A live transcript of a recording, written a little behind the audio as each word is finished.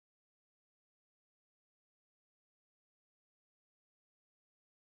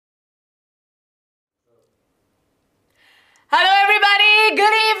Hello everybody,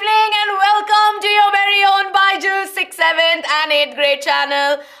 good evening and welcome to your very own BYJU'S 6th, 7th and 8th grade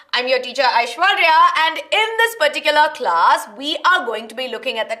channel. I'm your teacher Aishwarya, and in this particular class we are going to be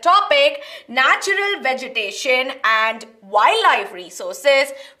looking at the topic Natural Vegetation and Wildlife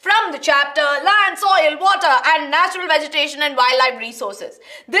Resources from the chapter Land, Soil, Water and Natural Vegetation and Wildlife Resources.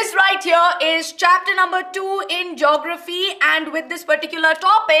 This right here is chapter number 2 in geography, and with this particular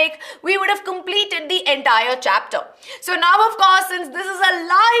topic we would have completed the entire chapter. So now of course, since this is a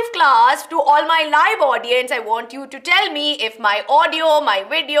live class, to all my live audience I want you to tell me if my audio, my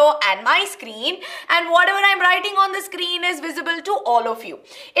video and my screen and whatever I'm writing on the screen is visible to all of you.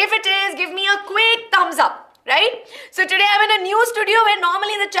 If it is, give me a quick thumbs up, right? So today I'm in a new studio where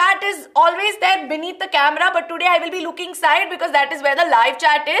normally the chat is always there beneath the camera, but today I will be looking side because that is where the live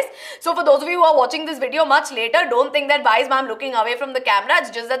chat is. So for those of you who are watching this video much later, don't think that why is ma'am looking away from the camera. It's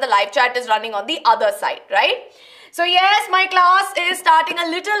just that the live chat is running on the other side, right? So yes, my class is starting a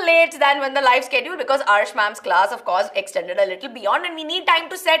little late than when the live schedule, because Arsh ma'am's class of course extended a little beyond and we need time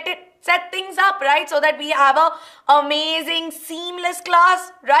to set things up, right? So that we have a amazing seamless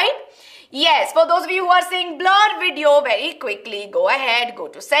class, right? Yes, for those of you who are seeing blurred video, very quickly go ahead, go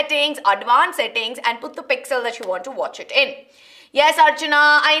to settings, advanced settings and put the pixel that you want to watch it in. Yes,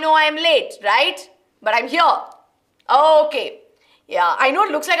 Archana, I know I am late, right? But I'm here. Okay. Yeah, I know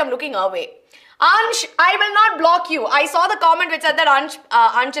it looks like I'm looking away. Ansh, I will not block you. I saw the comment which said that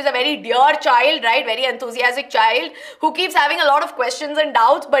Ansh is a very dear child, right? Very enthusiastic child who keeps having a lot of questions and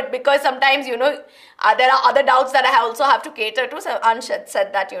doubts, but because sometimes, you know, there are other doubts that I also have to cater to. So Ansh had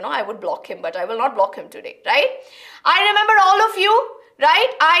said that, you know, I would block him, but I will not block him today, right? I remember all of you,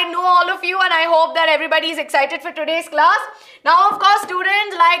 right? I know all of you and I hope that everybody is excited for today's class. Now, of course,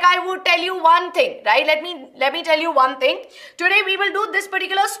 students, like I would tell you one thing, right? Let me tell you one thing. Today we will do this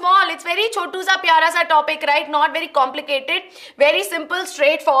particular small, it's very chotu sa pyara sa topic, right? Not very complicated, very simple,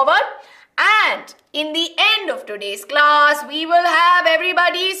 straightforward. And in the end of today's class, we will have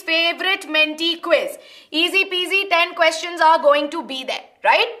everybody's favorite mentee quiz. Easy peasy, 10 questions are going to be there,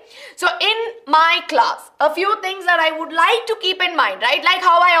 right? So in my class, a few things that I would like to keep in mind, right? Like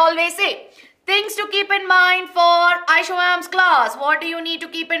how I always say, things to keep in mind for Aisha ma'am's class. What do you need to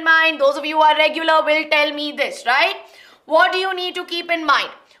keep in mind? Those of you who are regular will tell me this, right? What do you need to keep in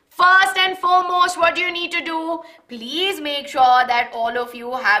mind? First and foremost, what do you need to do? Please make sure that all of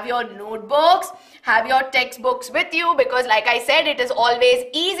you have your notebooks, have your textbooks with you, because like I said, it is always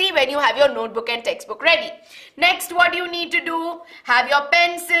easy when you have your notebook and textbook ready. Next, what do you need to do? Have your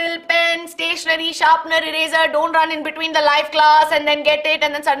pencil, pen, stationery, sharpener, eraser. Don't run in between the live class and then get it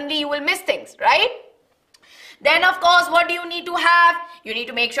and then suddenly you will miss things, right? Then of course, what do you need to have? You need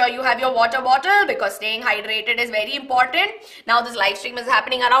to make sure you have your water bottle because staying hydrated is very important. Now this live stream is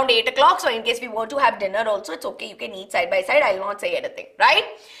happening around 8 o'clock. So in case we want to have dinner also, it's okay. You can eat side by side. I will not say anything, right?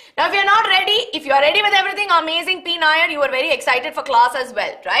 Now if you're not ready, if you are ready with everything, amazing P. Nair, you are very excited for class as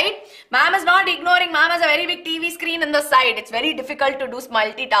well, right? Ma'am is not ignoring. Ma'am has a very big TV screen in the side. It's very difficult to do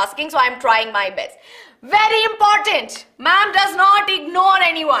multitasking. So I'm trying my best. Very important. Ma'am does not ignore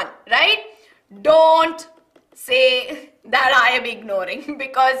anyone, right? Don't say that I am ignoring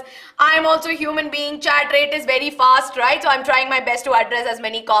because I am also a human being. Chat rate is very fast, right? So I'm trying my best to address as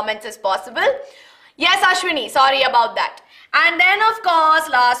many comments as possible. Yes, Ashwini, sorry about that. And then of course,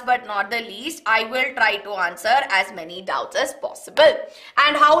 last but not the least, I will try to answer as many doubts as possible.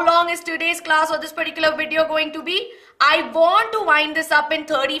 And how long is today's class or this particular video going to be? I want to wind this up in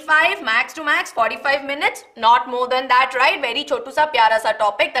 35, max to max 45 minutes, not more than that, right? Very chotu sa pyara sa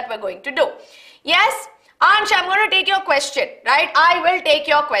topic that we're going to do. Yes? Ansh, I'm going to take your question, right? I will take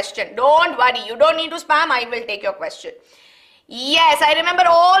your question. Don't worry. You don't need to spam. I will take your question. Yes, I remember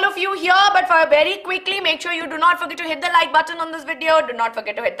all of you here, but for very quickly, make sure you do not forget to hit the like button on this video. Do not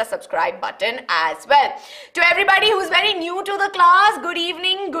forget to hit the subscribe button as well. To everybody who's very new to the class, good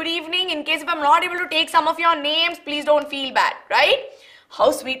evening, good evening. In case if I'm not able to take some of your names, please don't feel bad, right?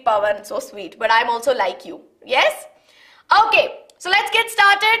 How sweet, Pawan, so sweet. But I'm also like you. Yes? Okay, so let's get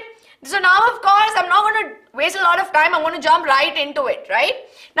started. So now, of course, I'm not going to waste a lot of time. I'm going to jump right into it, right?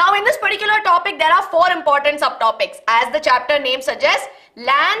 Now, in this particular topic, there are 4 important subtopics. As the chapter name suggests,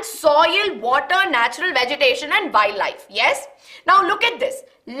 land, soil, water, natural vegetation and wildlife. Yes? Now, look at this.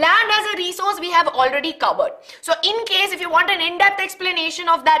 Land as a resource we have already covered. So, in case if you want an in-depth explanation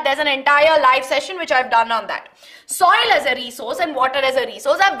of that, there's an entire live session which I've done on that. Soil as a resource and water as a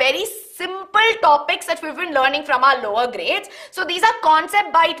resource are very simple topics that we've been learning from our lower grades. So these are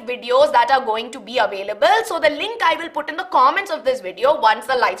concept bite videos that are going to be available. So the link I will put in the comments of this video once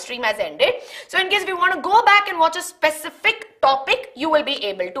the live stream has ended. So in case we want to go back and watch a specific topic, you will be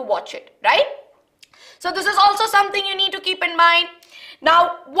able to watch it, right? So this is also something you need to keep in mind.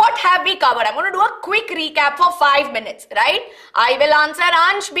 Now, what have we covered? I'm going to do a quick recap for 5 minutes, right? I will answer.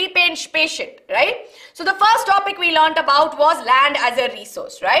 Ansh, be patient, right? So the first topic we learnt about was land as a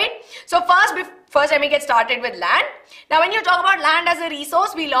resource, right? So first let me get started with land. Now, when you talk about land as a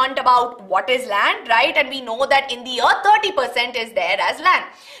resource, we learnt about what is land, right? And we know that in the earth, 30% is there as land.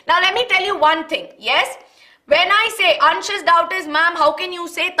 Now, let me tell you one thing, yes? When I say, Ansh's doubt is, ma'am, how can you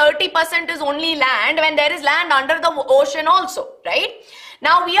say 30% is only land when there is land under the ocean also, right?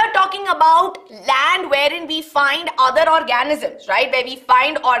 Now, we are talking about land wherein we find other organisms, right? Where we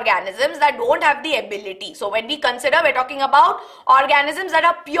find organisms that don't have the ability. So, when we consider, we're talking about organisms that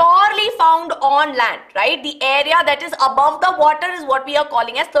are purely found on land, right? The area that is above the water is what we are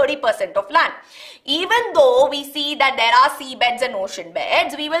calling as 30% of land. Even though we see that there are seabeds and ocean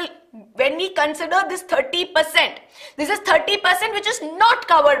beds, when we consider this 30%, this is 30% which is not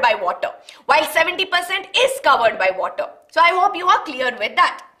covered by water, while 70% is covered by water. So I hope you are clear with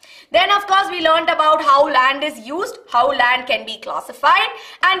that. Then of course we learned about how land is used, how land can be classified,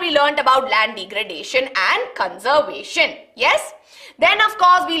 and we learned about land degradation and conservation. Yes? Then of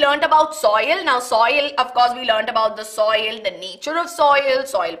course we learned about soil. Now soil, of course we learned about the soil, the nature of soil,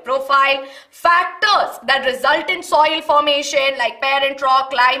 soil profile, factors that result in soil formation like parent rock,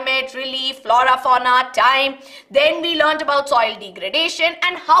 climate, relief, flora, fauna, time. Then we learned about soil degradation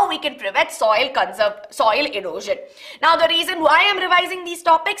and how we can prevent soil erosion. Now the reason why I am revising these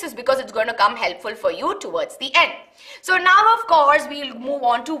topics is because it's going to come helpful for you towards the end. So now of course we'll move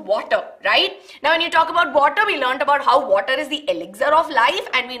on to water, right? Now when you talk about water, we learned about how water is the elixir of life,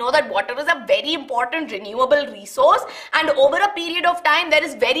 and we know that water is a very important renewable resource, and over a period of time there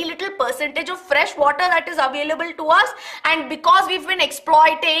is very little percentage of fresh water that is available to us, and because we've been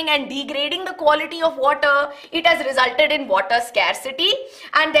exploiting and degrading the quality of water, it has resulted in water scarcity.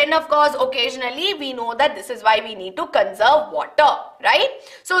 And then of course occasionally we know that this is why we need to conserve water, right?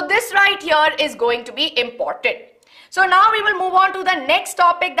 So this right here is going to be important. So now we will move on to the next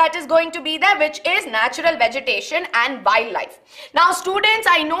topic that is going to be there, which is natural vegetation and wildlife. Now students,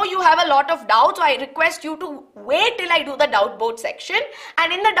 I know you have a lot of doubts, so I request you to wait till I do the doubt board section,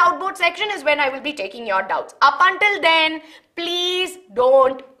 and in the doubt board section is when I will be taking your doubts. Up until then, please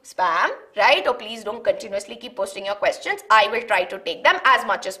don't spam, right? Or please don't continuously keep posting your questions. I will try to take them as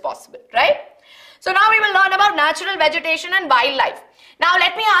much as possible, right? So now we will learn about natural vegetation and wildlife. Now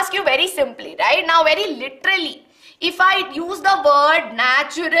let me ask you very simply, right? Now very literally, if I use the word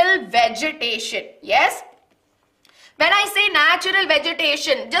natural vegetation, yes? When I say natural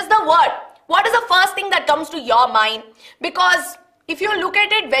vegetation, just the word, what is the first thing that comes to your mind? Because if you look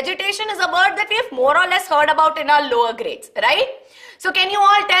at it, vegetation is a word that we have more or less heard about in our lower grades, right? So can you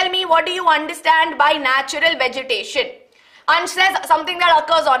all tell me, what do you understand by natural vegetation? Ansh says something that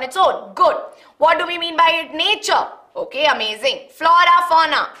occurs on its own. Good. What do we mean by it? Nature. Okay, amazing. Flora,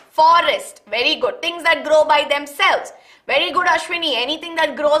 fauna, forest. Very good. Things that grow by themselves. Very good, Ashwini. Anything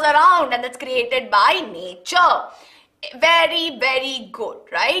that grows around and that's created by nature. Very, very good,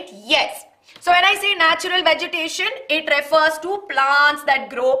 right? Yes. So when I say natural vegetation, it refers to plants that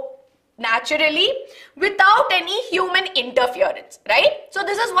grow naturally without any human interference, right? So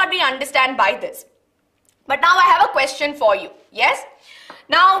this is what we understand by this. But now I have a question for you. Yes?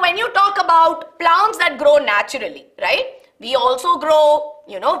 Now, when you talk about plants that grow naturally, right? We also grow,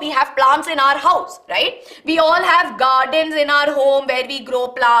 we have plants in our house, right? We all have gardens in our home where we grow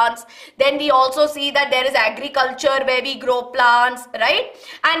plants. Then we also see that there is agriculture where we grow plants, right?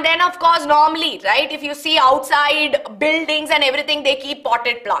 And then of course, normally, right? If you see outside buildings and everything, they keep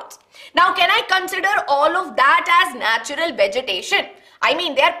potted plants. Now, can I consider all of that as natural vegetation? I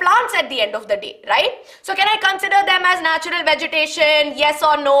mean, they are plants at the end of the day, right? So can I consider them as natural vegetation? Yes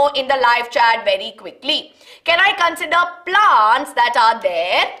or no in the live chat very quickly. Can I consider plants that are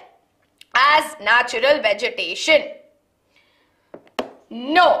there as natural vegetation?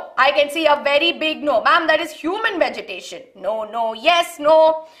 No. I can see a very big no. Ma'am, that is human vegetation. No, no, yes,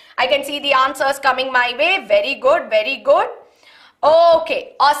 no. I can see the answers coming my way. Very good, very good.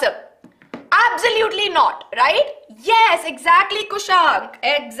 Okay, awesome. Absolutely not, right? Yes, exactly, Kushank.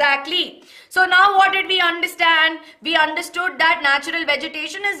 Exactly. So now what did we understand? We understood that natural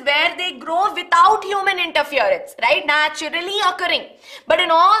vegetation is where they grow without human interference, right? Naturally occurring. But in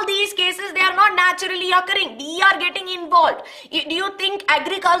all these cases, they are not naturally occurring. We are getting involved. Do you think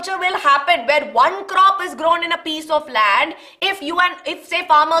agriculture will happen where one crop is grown in a piece of land if say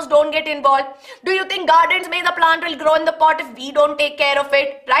farmers don't get involved? Do you think gardens, the plant will grow in the pot if we don't take care of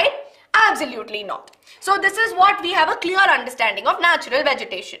it, right? Absolutely not. So this is what we have a clear understanding of natural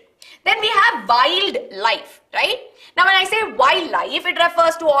vegetation. Then we have wildlife, right? Now when I say wildlife, it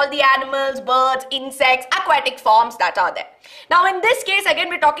refers to all the animals, birds, insects, aquatic forms that are there. Now in this case, again,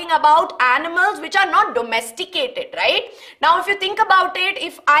 we're talking about animals which are not domesticated, right? Now if you think about it,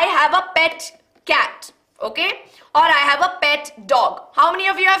 if I have a pet cat, okay, or I have a pet dog. How many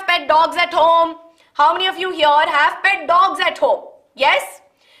of you have pet dogs at home? How many of you here have pet dogs at home? Yes?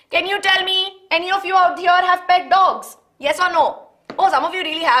 Can you tell me, any of you out here have pet dogs? Yes or no? Oh, some of you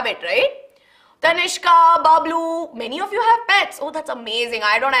really have it, right? Tanishka, Bablu, many of you have pets. Oh, that's amazing.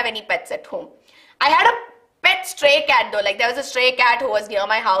 I don't have any pets at home. I had a pet stray cat though. Like there was a stray cat who was near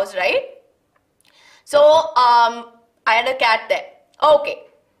my house, right? So, I had a cat there. Okay.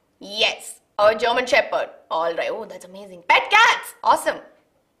 Yes. A German Shepherd. All right. Oh, that's amazing. Pet cats. Awesome.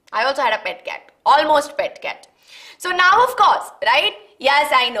 I also had a pet cat. Almost pet cat. So now, of course, right?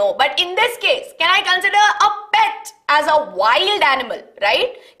 Yes, I know. But in this case, can I consider a pet as a wild animal,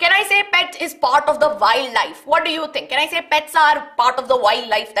 right? Can I say pet is part of the wildlife? What do you think? Can I say pets are part of the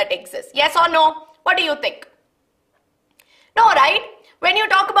wildlife that exists? Yes or no? What do you think? No, right? When you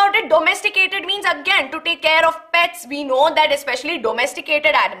talk about it, domesticated means, again, to take care of pets. We know that especially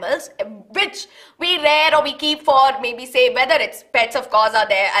domesticated animals, which we rear or we keep for maybe say, whether it's pets, of course, are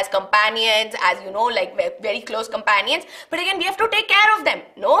there as companions, as you know, like very close companions. But again, we have to take care of them.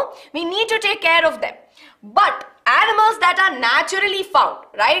 No, we need to take care of them. But animals that are naturally found,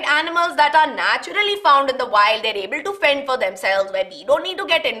 right? Animals that are naturally found in the wild, they're able to fend for themselves, where we don't need to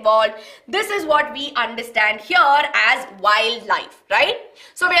get involved. This is what we understand here as wildlife, right?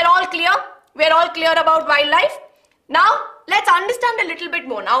 So we're all clear? We're all clear about wildlife? Now, let's understand a little bit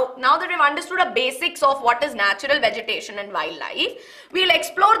more. Now that we've understood the basics of what is natural vegetation and wildlife, we'll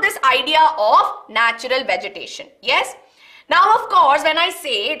explore this idea of natural vegetation. Yes? Now, of course, when I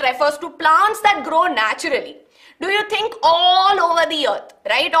say it refers to plants that grow naturally, do you think all over the earth,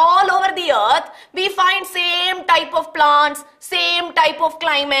 right? All over the earth, we find same type of plants, same type of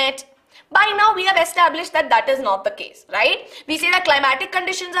climate. By now, we have established that that is not the case, right? We see that climatic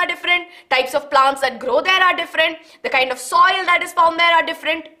conditions are different, types of plants that grow there are different, the kind of soil that is found there are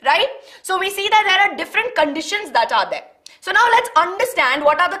different, right? So we see that there are different conditions that are there. So now let's understand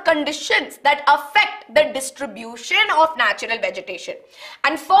what are the conditions that affect the distribution of natural vegetation.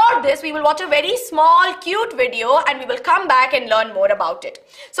 And for this, we will watch a very small, cute video and we will come back and learn more about it.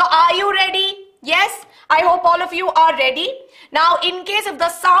 So are you ready? Yes? I hope all of you are ready. Now, in case if the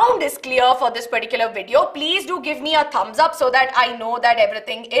sound is clear for this particular video, please do give me a thumbs up so that I know that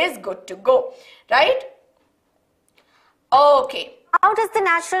everything is good to go. Right? Okay. How does the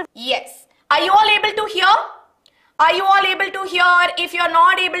natural... Yes. Are you all able to hear? Are you all able to hear? If you're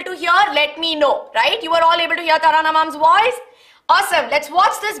not able to hear, let me know, right? You are all able to hear Tarana Mam's voice? Awesome. Let's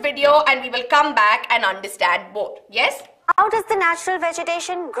watch this video and we will come back and understand more. Yes? How does the natural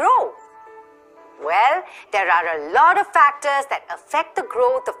vegetation grow? Well, there are a lot of factors that affect the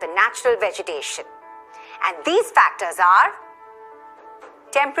growth of the natural vegetation. And these factors are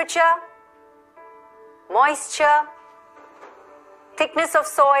temperature, moisture, thickness of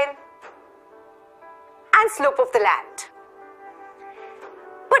soil, and slope of the land.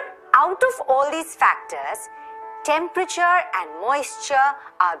 But out of all these factors, temperature and moisture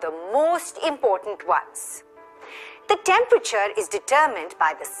are the most important ones. The temperature is determined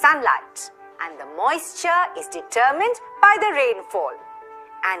by the sunlight and the moisture is determined by the rainfall,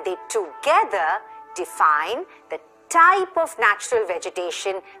 and they together define the type of natural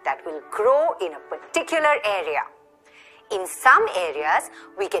vegetation that will grow in a particular area. In some areas,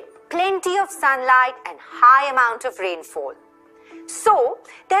 we get plenty of sunlight and high amount of rainfall. So,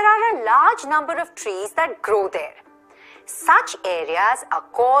 there are a large number of trees that grow there. Such areas are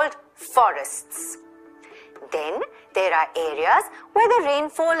called forests. Then, there are areas where the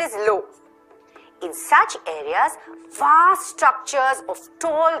rainfall is low. In such areas, vast structures of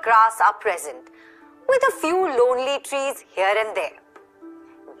tall grass are present, with a few lonely trees here and there.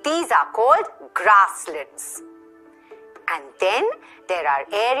 These are called grasslands. And then there are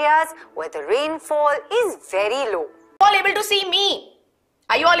areas where the rainfall is very low. Are you all able to see me?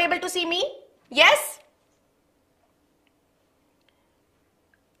 Are you all able to see me? Yes?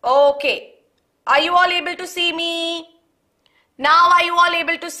 Okay. Are you all able to see me? Now are you all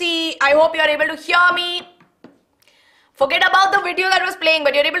able to see? I hope you are able to hear me. Forget about the video that was playing,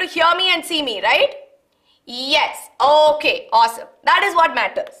 but you're able to hear me and see me, right? Yes. Okay. Awesome. That is what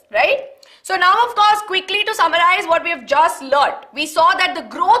matters, right? So now, of course, quickly to summarize what we have just learned, we saw that the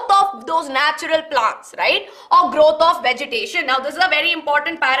growth of those natural plants, right, or growth of vegetation. Now, this is a very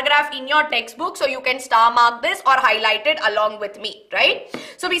important paragraph in your textbook, so you can star mark this or highlight it along with me, right?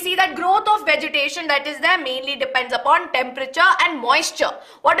 So we see that growth of vegetation that is there mainly depends upon temperature and moisture.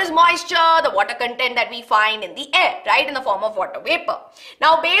 What is moisture? The water content that we find in the air, right, in the form of water vapor.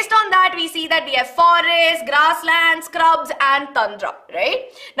 Now, based on that, we see that we have forests, grasslands, scrubs, and tundra,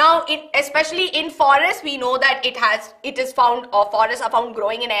 right? Now, especially in forests, we know that forests are found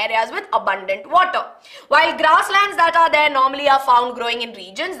growing in areas with abundant water, while grasslands that are there normally are found growing in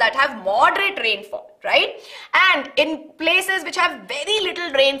regions that have moderate rainfall, right? And in places which have very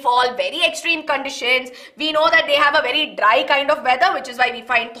little rainfall, very extreme conditions, we know that they have a very dry kind of weather, which is why we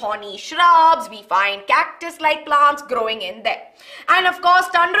find thorny shrubs, we find cactus-like plants growing in there. And of course,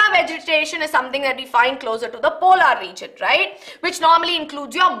 tundra vegetation is something that we find closer to the polar region, right? Which normally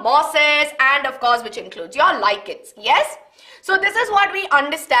includes your mosses and of course, which includes your lichens, yes? So this is what we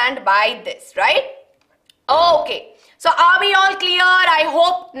understand by this, right? Okay. So are we all clear? I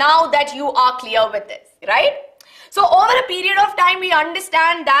hope now that you are clear with this, right? So over a period of time, we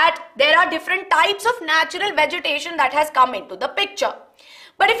understand that there are different types of natural vegetation that has come into the picture.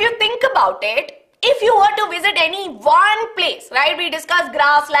 But if you think about it, if you were to visit any one place, right, we discussed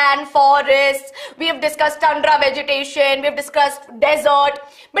grassland, forests, we have discussed tundra vegetation, we have discussed desert,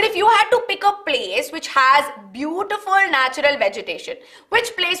 but if you had to pick a place which has beautiful natural vegetation,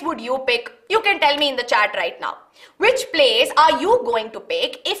 which place would you pick? You can tell me in the chat right now. Which place are you going to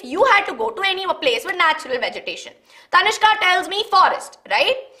pick if you had to go to any place with natural vegetation? Tanishka tells me forest,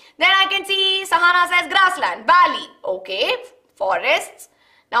 right? Then I can see Sahana says grassland, valley, okay, forests.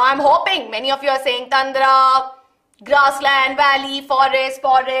 Now, I'm hoping many of you are saying tundra, grassland, valley, forest,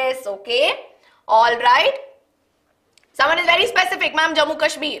 okay? All right. Someone is very specific, ma'am, Jammu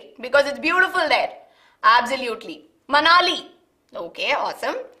Kashmir, because it's beautiful there. Absolutely. Manali. Okay,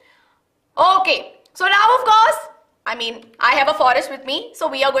 awesome. Okay. So now, of course, I have a forest with me, so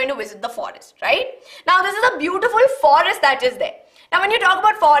we are going to visit the forest, right? Now, this is a beautiful forest that is there. Now, when you talk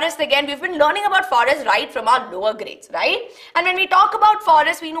about forest, again, we've been learning about forest right from our lower grades, right? And when we talk about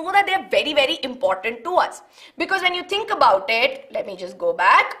forests, we know that they're very, very important to us. Because when you think about it, let me just go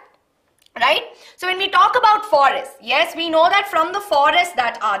back, right? So when we talk about forests, yes, we know that from the forests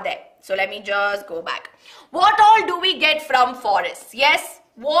that are there. So let me just go back. What all do we get from forests? Yes,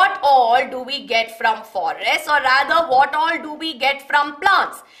 what all do we get from forests, or rather, what all do we get from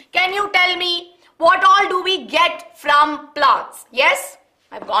plants? Can you tell me? What all do we get from plants? Yes,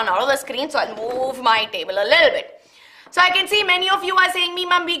 I've gone out of the screen, so I'll move my table a little bit. So I can see many of you are saying me,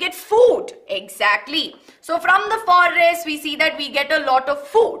 ma'am, we get food. Exactly. So from the forest, we see that we get a lot of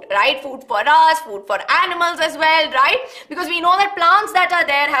food, right? Food for us, food for animals as well, right? Because we know that plants that are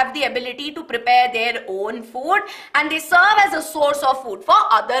there have the ability to prepare their own food, and they serve as a source of food for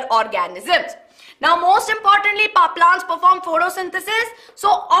other organisms. Now, most importantly, plants perform photosynthesis. So,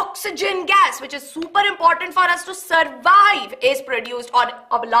 oxygen gas, which is super important for us to survive, is produced, or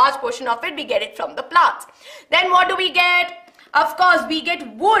a large portion of it, we get it from the plants. Then what do we get? Of course, we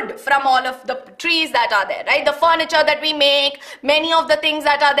get wood from all of the trees that are there, right? The furniture that we make, many of the things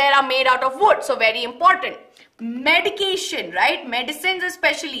that are there are made out of wood. So, very important. Medication, right? Medicines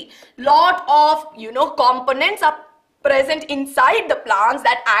especially. Lot of, components are present inside the plants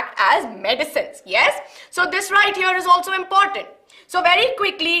that act as medicines, yes? So this right here is also important. So very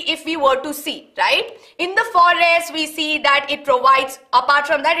quickly, if we were to see, right, in the forest, we see that it provides, apart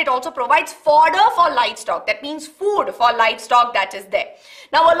from that, it also provides fodder for livestock. That means food for livestock that is there.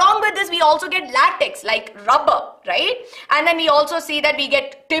 Now, along with this, we also get latex, like rubber, right? And then we also see that we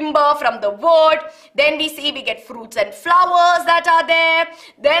get timber from the wood. Then we see we get fruits and flowers that are there.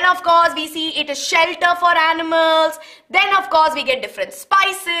 Then, of course, we see it is shelter for animals. Then, of course, we get different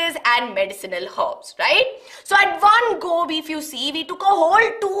spices and medicinal herbs, right? So, at one go, if you see, we took a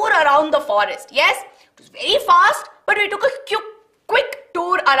whole tour around the forest. Yes, it was very fast, but we took a quick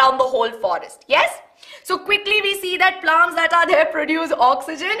tour around the whole forest. Yes. So quickly we see that plants that are there produce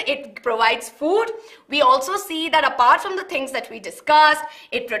oxygen, it provides food. We also see that apart from the things that we discussed,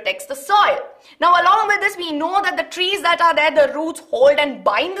 it protects the soil. Now along with this, we know that the trees that are there, the roots hold and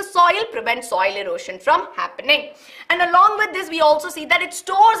bind the soil, prevent soil erosion from happening. And along with this, we also see that it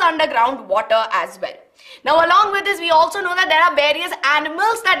stores underground water as well. Now along with this, we also know that there are various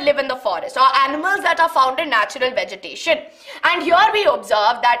animals that live in the forest, or animals that are found in natural vegetation. And here we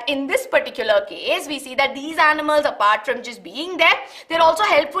observe that in this particular case, we see that these animals, apart from just being there, they're also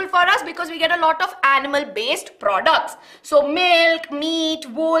helpful for us because we get a lot of animal-based products. So milk, meat,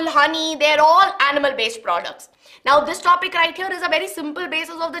 wool, honey, they're all animal-based products. Now this topic right here is a very simple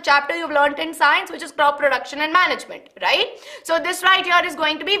basis of the chapter you've learned in science, which is crop production and management, right? So this right here is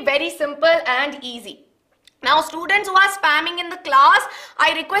going to be very simple and easy. Now students who are spamming in the class,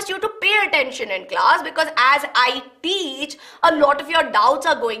 I request you to pay attention in class, because as I teach, a lot of your doubts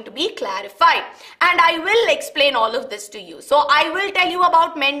are going to be clarified and I will explain all of this to you. So I will tell you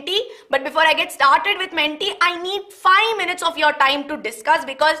about Menti, but before I get started with Menti, I need 5 minutes of your time to discuss,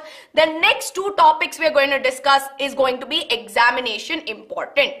 because the next 2 topics we are going to discuss is going to be examination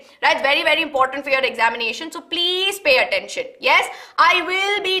important, right? Very, very important for your examination. So please pay attention. Yes, I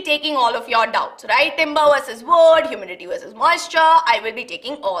will be taking all of your doubts, right? Timber versus wood, humidity versus moisture. I will be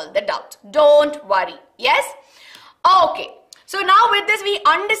taking all the doubts. Don't worry. Yes? Okay. So now with this we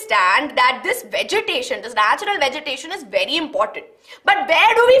understand that this vegetation, this natural vegetation is very important. But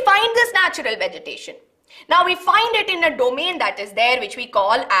where do we find this natural vegetation? Now we find it in a domain that is there, which we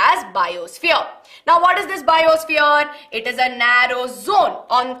call as biosphere. Now what is this biosphere? It is a narrow zone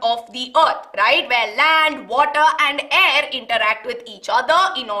of the earth, right, where land, water and air interact with each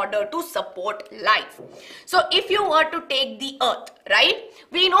other in order to support life. So if you were to take the earth, right,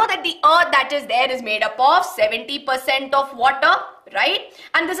 we know that the earth that is there is made up of 70% of water, right?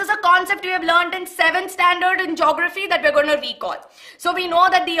 And this is a concept we have learned in 7th standard in geography that we're going to recall. So we know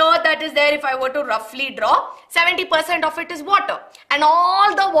that the earth that is there, if I were to roughly draw, 70% of it is water. And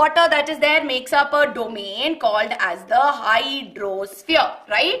all the water that is there makes up a domain called as the hydrosphere,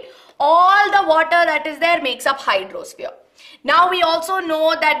 right? All the water that is there makes up hydrosphere. Now we also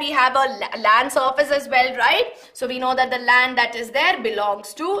know that we have a land surface as well, right? So we know that the land that is there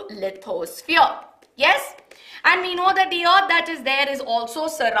belongs to lithosphere. Yes? And we know that the earth that is there is also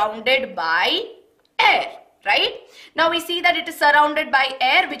surrounded by air, right? Now we see that it is surrounded by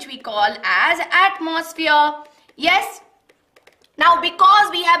air, which we call as atmosphere. Yes? Now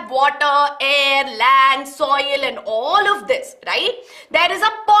because we have water, air, land, soil and all of this, right? There is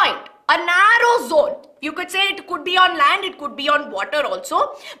a point, a narrow zone. You could say it could be on land, it could be on water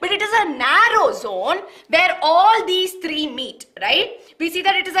also, but it is a narrow zone where all these 3 meet, right? We see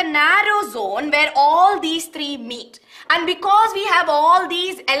that it is a narrow zone where all these 3 meet. And because we have all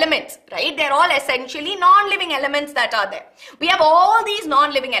these elements, right, they're all essentially non-living elements that are there. We have all these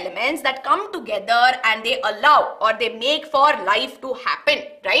non-living elements that come together and they allow or they make for life to happen,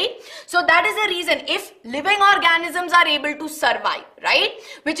 right? So that is the reason if living organisms are able to survive, right?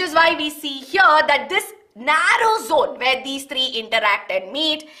 Which is why we see here that this narrow zone where these 3 interact and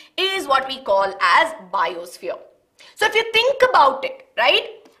meet is what we call as biosphere. So if you think about it,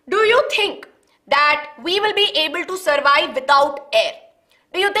 right, do you think that we will be able to survive without air?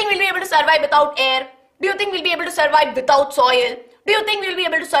 Do you think we'll be able to survive without air? Do you think we'll be able to survive without soil? Do you think we'll be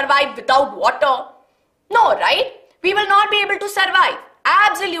able to survive without water? No, right? We will not be able to survive.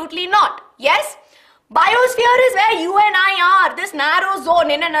 Absolutely not. Yes? Biosphere is where you and I are, this narrow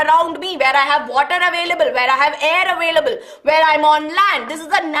zone in and around me, where I have water available, where I have air available, where I'm on land. This is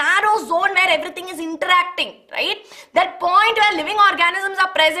a narrow zone where everything is interacting, right? That point where living organisms are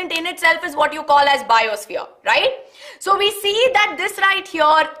present in itself is what you call as biosphere, right? So we see that this right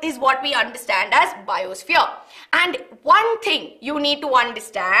here is what we understand as biosphere. And one thing you need to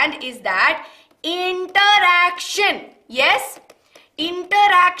understand is that interaction, yes,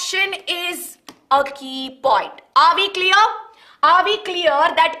 interaction is a key point. Are we clear? Are we clear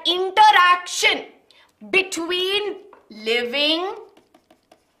that interaction between living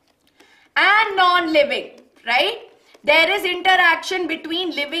and non-living, right? There is interaction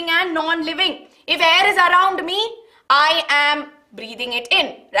between living and non-living. If air is around me, I am breathing it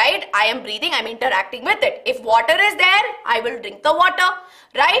in, right? I am breathing, I'm interacting with it. If water is there, I will drink the water,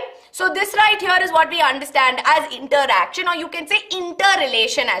 right? So this right here is what we understand as interaction, or you can say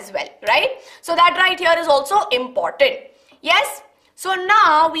interrelation as well, right? So that right here is also important. Yes? So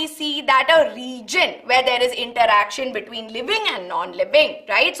now we see that a region where there is interaction between living and non-living,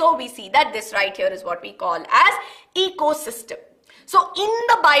 right? So we see that this right here is what we call as ecosystem. So in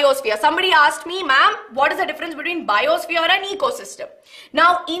the biosphere, somebody asked me, ma'am, what is the difference between biosphere and ecosystem?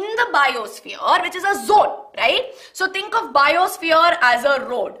 Now in the biosphere, which is a zone, right? So think of biosphere as a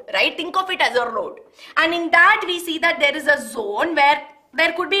road, right? Think of it as a road. And in that we see that there is a zone where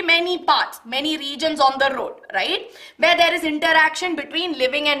there could be many parts, many regions on the road, right? Where there is interaction between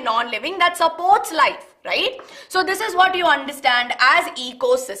living and non-living that supports life, right? So this is what you understand as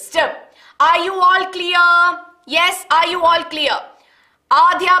ecosystem. Are you all clear? Yes, are you all clear?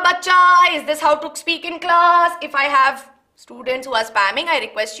 Adhya Bacha, is this how to speak in class? If I have students who are spamming, I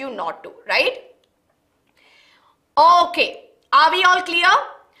request you not to, right? Okay, are we all clear?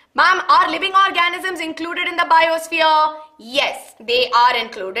 Ma'am, are living organisms included in the biosphere? Yes, they are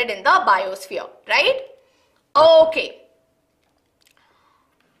included in the biosphere, right? Okay.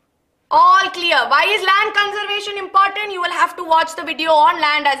 All clear. Why is land conservation important? You will have to watch the video on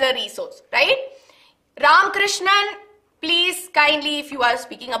land as a resource, right? Ram Krishnan, please kindly, if you are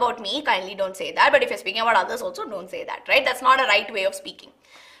speaking about me, kindly don't say that. But if you're speaking about others also, don't say that, right? That's not a right way of speaking.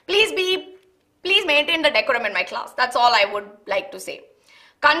 Please maintain the decorum in my class. That's all I would like to say.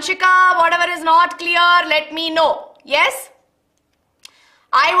 Kanchika, whatever is not clear, let me know. Yes?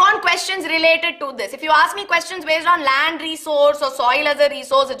 I want questions related to this. If you ask me questions based on land resource or soil as a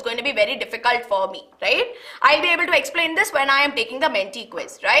resource, it's going to be very difficult for me, right? I'll be able to explain this when I am taking the Menti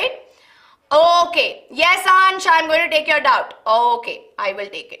quiz, right? Okay. Yes, Ansh, I'm going to take your doubt. Okay, I will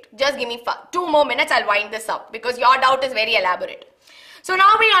take it. Just give me 2 more minutes. I'll wind this up because your doubt is very elaborate. So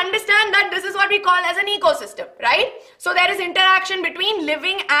now we understand that this is what we call as an ecosystem, right? So there is interaction between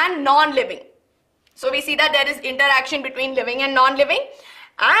living and non-living. So we see that there is interaction between living and non-living.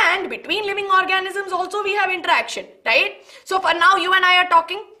 And between living organisms also we have interaction, right? So for now you and I are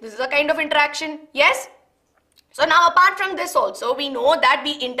talking. This is a kind of interaction. Yes? So now apart from this also we know that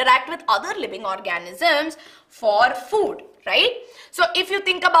we interact with other living organisms for food, right? So if you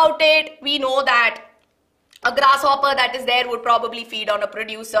think about it, we know that a grasshopper that is there would probably feed on a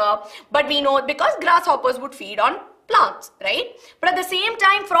producer, but we know because grasshoppers would feed on plants, right? But at the same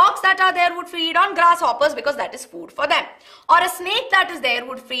time, frogs that are there would feed on grasshoppers because that is food for them. Or a snake that is there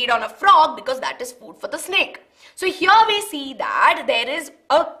would feed on a frog because that is food for the snake. So here we see that there is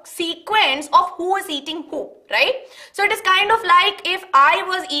a sequence of who is eating who, right? So it is kind of like if I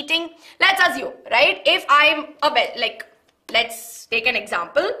was eating, let's assume, right? If I'm let's take an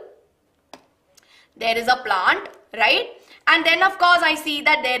example. There is a plant, right? And then of course I see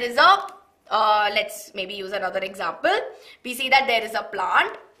that there is a let's maybe use another example. We see that there is a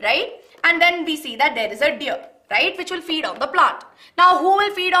plant, right? And then we see that there is a deer, right? Which will feed on the plant. Now, who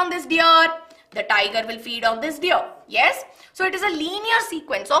will feed on this deer? The tiger will feed on this deer. Yes? So it is a linear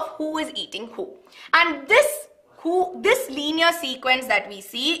sequence of who is eating who. And this linear sequence that we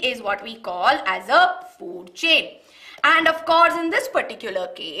see is what we call as a food chain. And of course, in this particular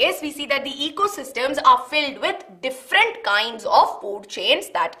case, we see that the ecosystems are filled with different kinds of food chains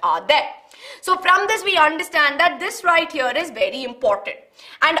that are there. So from this, we understand that this right here is very important.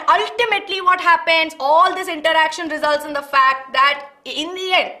 And ultimately, what happens? All this interaction results in the fact that in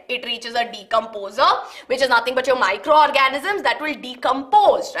the end, it reaches a decomposer, which is nothing but your microorganisms that will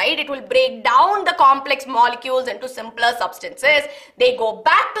decompose, right? It will break down the complex molecules into simpler substances. They go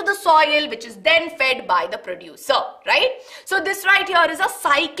back to the soil, which is then fed by the producer, right? So this right here is a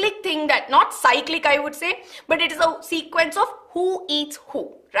cyclic thing that, not cyclic I would say, but it is a sequence of who eats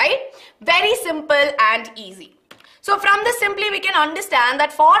who, right? Very simple and easy. So from this simply we can understand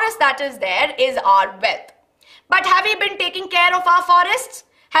that forest that is there is our wealth. But have we been taking care of our forests?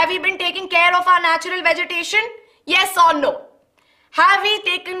 Have we been taking care of our natural vegetation? Yes or no? Have we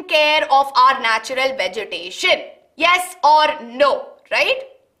taken care of our natural vegetation? Yes or no, right?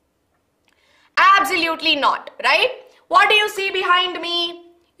 Absolutely not, right? What do you see behind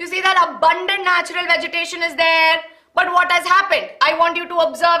me? You see that abundant natural vegetation is there. But what has happened? I want you to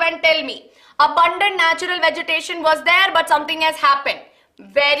observe and tell me. Abundant natural vegetation was there, but something has happened.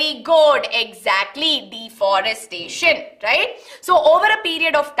 Very good, exactly, deforestation, right? So over a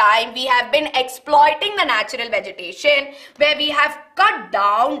period of time, we have been exploiting the natural vegetation where we have cut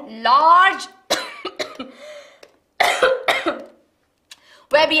down large,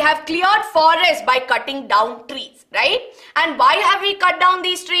 where we have cleared forests by cutting down trees, right? And why have we cut down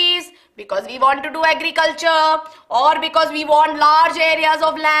these trees? Because we want to do agriculture, or because we want large areas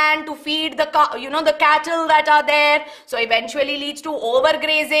of land to feed the cattle that are there. So eventually leads to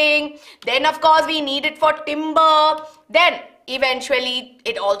overgrazing. Then of course we need it for timber. Then eventually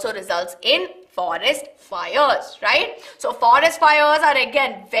it also results in forest fires, right? So forest fires are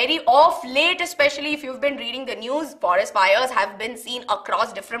again very off late, especially if you've been reading the news. Forest fires have been seen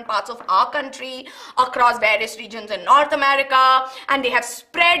across different parts of our country, across various regions in North America, and they have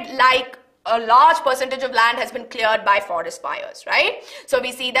spread like a large percentage of land has been cleared by forest fires, right? So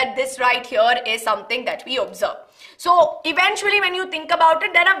we see that this right here is something that we observe. So eventually when you think about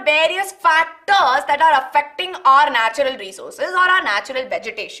it, there are various factors that are affecting our natural resources or our natural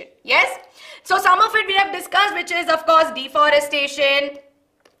vegetation. Yes? So some of it we have discussed, which is of course deforestation.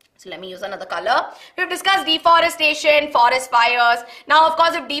 So let me use another color. We have discussed deforestation, forest fires. Now, of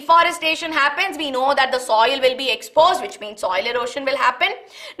course, if deforestation happens, we know that the soil will be exposed, which means soil erosion will happen.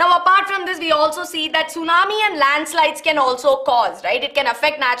 Now, apart from this, we also see that tsunami and landslides can also cause, right? It can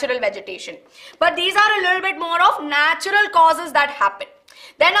affect natural vegetation. But these are a little bit more of natural causes that happen.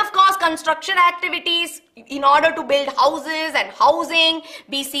 Then of course construction activities in order to build houses and housing.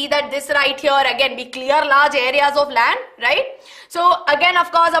 We see that this right here, again we clear large areas of land, right? So again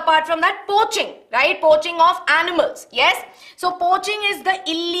of course apart from that, poaching, right? Poaching of animals, yes? So poaching is the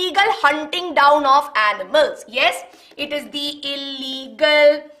illegal hunting down of animals, yes? It is the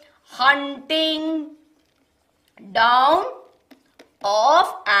illegal hunting down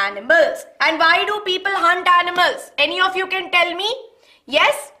of animals. And why do people hunt animals? Any of you can tell me?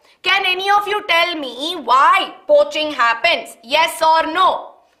 Yes? Can any of you tell me why poaching happens? Yes or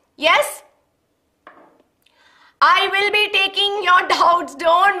no? Yes? I will be taking your doubts.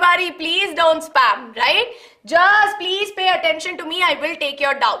 Don't worry. Please don't spam, right? Just please pay attention to me. I will take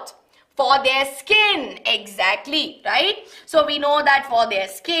your doubts. For their skin, exactly, right? So we know that for their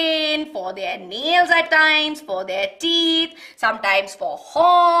skin, for their nails at times, for their teeth, sometimes for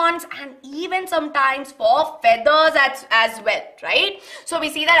horns, and even sometimes for feathers as well, right? So we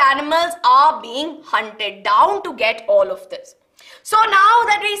see that animals are being hunted down to get all of this. So now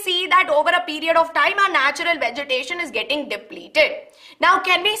that we see that over a period of time, our natural vegetation is getting depleted. Now,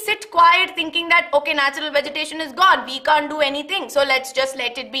 can we sit quiet thinking that, okay, natural vegetation is gone, we can't do anything, so let's just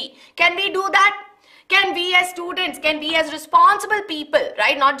let it be? Can we do that? Can we as students, can we as responsible people,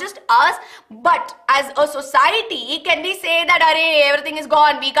 right, not just us, but as a society, can we say that, array, everything is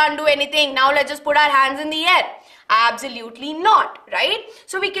gone, we can't do anything, now let's just put our hands in the air? Absolutely not, right?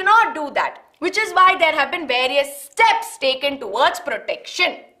 So we cannot do that, which is why there have been various steps taken towards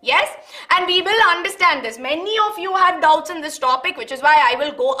protection. Yes, and we will understand this. Many of you have doubts in this topic, which is why I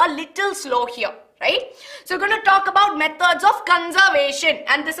will go a little slow here, right? So we're going to talk about methods of conservation,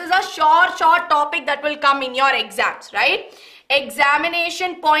 and this is a short topic that will come in your exams, right?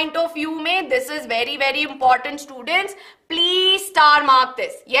 Examination point of view mein, this is very, very important, students. Please star mark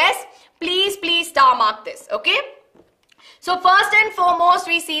this. Yes, please star mark this, okay? So first and foremost,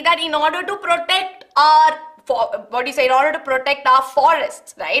 we see that in order to protect our in order to protect our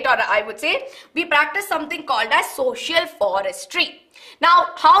forests, right? Or I would say we practice something called as social forestry.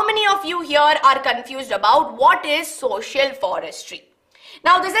 Now, how many of you here are confused about what is social forestry?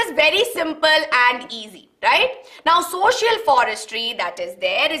 Now, this is very simple and easy, right? Now, social forestry that is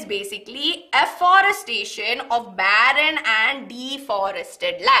there is basically afforestation of barren and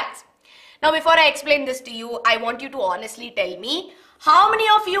deforested lands. Now, before I explain this to you, I want you to honestly tell me, how many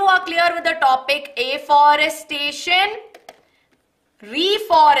of you are clear with the topic afforestation,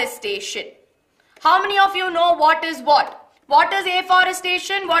 reforestation? How many of you know what is what? What is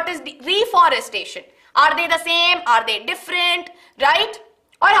afforestation? What is reforestation? Are they the same? Are they different? Right?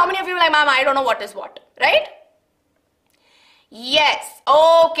 Or how many of you are like, ma'am, I don't know what is what? Right? Yes.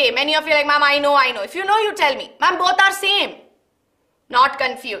 Okay. Many of you are like, ma'am, I know. If you know, you tell me. Ma'am, both are same. Not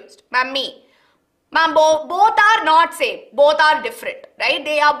confused. Ma'am, me. Ma'am, both are not same. Both are different, right?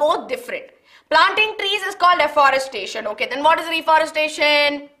 They are both different. Planting trees is called afforestation. Okay, then what is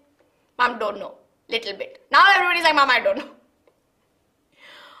reforestation? Ma'am, don't know. Little bit. Now everybody's like, ma'am, I don't know.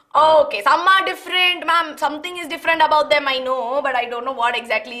 Okay, some are different. Ma'am, something is different about them, I know, but I don't know what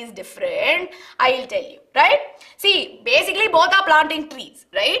exactly is different. I will tell you, right? See, basically both are planting trees,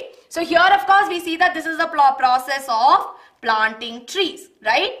 right? So here, of course, we see that this is the process of planting trees,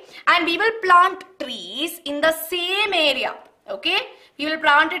 right? And we will plant trees in the same area, okay? We will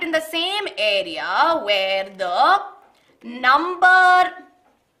plant it in the same area where the number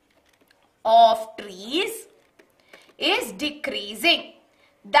of trees is decreasing.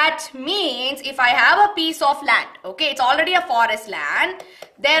 That means if I have a piece of land, okay, it's already a forest land,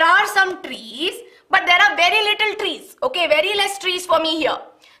 there are some trees, but there are very little trees, okay, very less trees for me here.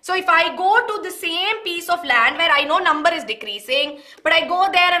 So if I go to the same piece of land where I know number is decreasing, but I go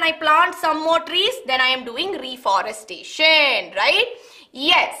there and I plant some more trees, then I am doing reforestation, right?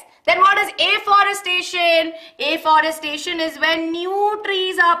 Yes. Then what is afforestation? Afforestation is when new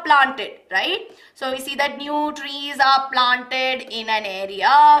trees are planted, right? So we see that new trees are planted in an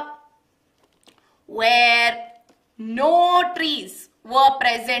area where no trees were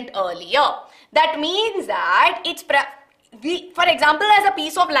present earlier. That means that it's for example, as a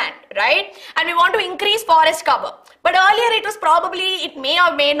piece of land, right? And we want to increase forest cover. But earlier it was probably, it may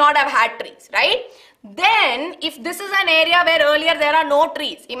or may not have had trees, right? Then, if this is an area where earlier there are no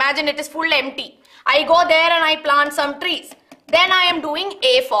trees, imagine it is full empty. I go there and I plant some trees. Then I am doing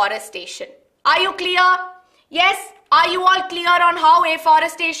afforestation. Are you clear? Yes? Are you all clear on how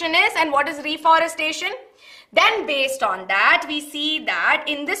afforestation is and what is reforestation? Then based on that, we see that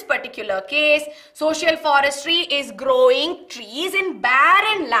in this particular case, social forestry is growing trees in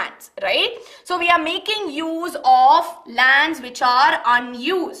barren lands, right? So we are making use of lands which are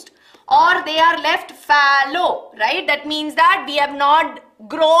unused or they are left fallow, right? That means that we have not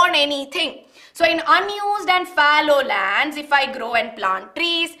grown anything. So in unused and fallow lands, if I grow and plant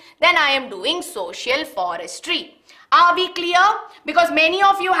trees, then I am doing social forestry. Are we clear? Because many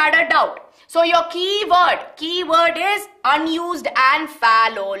of you had a doubt. So your keyword is unused and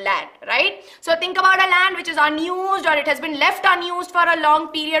fallow land, right? So think about a land which is unused or it has been left unused for a long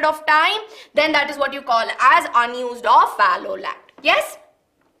period of time, then that is what you call as unused or fallow land. Yes?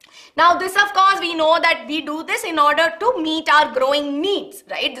 Now this, of course, we know that we do this in order to meet our growing needs,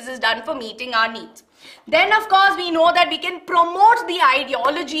 right? This is done for meeting our needs. Then, of course, we know that we can promote the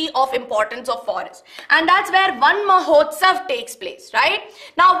ideology of importance of forest. And that's where one Mahotsav takes place, right?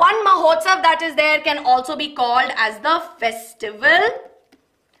 Now, one Mahotsav that is there can also be called as the Festival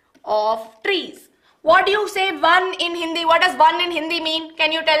of Trees. What do you say one in Hindi? What does one in Hindi mean?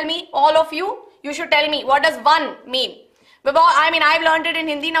 Can you tell me? All of you? You should tell me. What does one mean? I mean, I've learned it in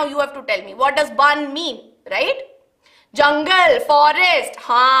Hindi. Now you have to tell me. What does one mean? Right? Jungle, forest.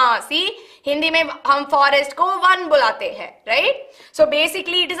 हाँ, see? Hindi में हम forest को one बुलाते हैं, right? So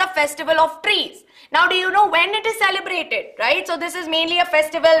basically it is a festival of trees. Now do you know when it is celebrated, right? So this is mainly a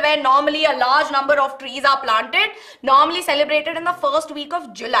festival where normally a large number of trees are planted, normally celebrated in the first week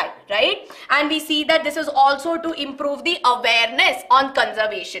of July, right? And we see that this is also to improve the awareness on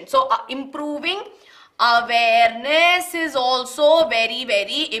conservation. So improving awareness is also very,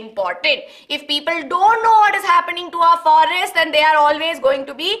 very important. If people don't know what is happening to our forest, then they are always going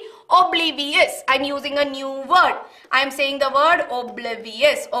to be oblivious. I'm using a new word. I'm saying the word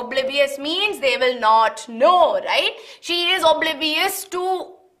oblivious. Oblivious means they will not know, right? She is oblivious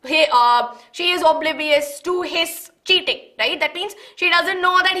to his cheating, right? That means she doesn't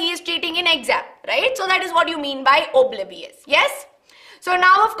know that he is cheating in exam, right? So that is what you mean by oblivious. Yes? So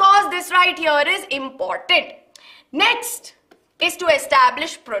now, of course, this right here is important. Next is to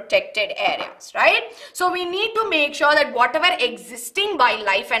establish protected areas, right? So we need to make sure that whatever existing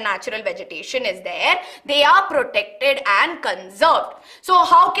wildlife and natural vegetation is there, they are protected and conserved. So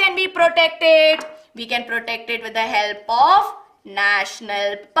how can we protect it? We can protect it with the help of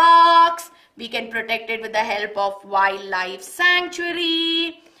national parks. We can protect it with the help of wildlife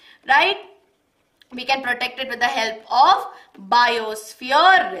sanctuary, right? We can protect it with the help of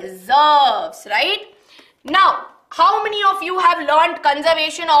biosphere reserves, right? Now, how many of you have learned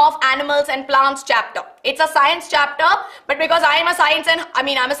conservation of animals and plants chapter? It's a science chapter, but because I'm a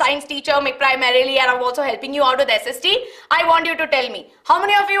science teacher primarily, and I'm also helping you out with SST, I want you to tell me, how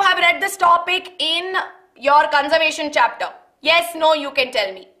many of you have read this topic in your conservation chapter? Yes, no, you can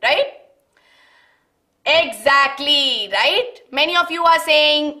tell me, right? Exactly, right? Many of you are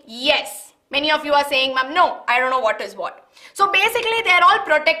saying yes. Many of you are saying, ma'am, no, I don't know what is what. So basically, they're all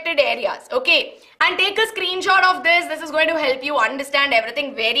protected areas, okay? And take a screenshot of this. This is going to help you understand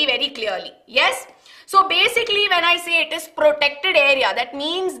everything very, very clearly. Yes? So basically, when I say it is protected area, that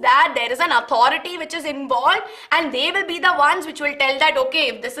means that there is an authority which is involved and they will be the ones which will tell that, okay,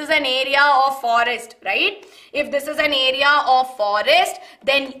 if this is an area of forest, right? If this is an area of forest,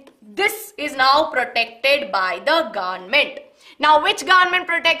 then this is now protected by the government. Now, which government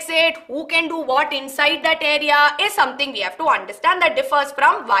protects it, who can do what inside that area is something we have to understand that differs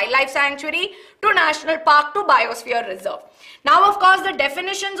from wildlife sanctuary to national park to biosphere reserve. Now, of course, the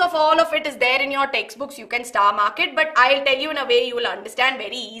definitions of all of it is there in your textbooks. You can star mark it, but I'll tell you in a way you will understand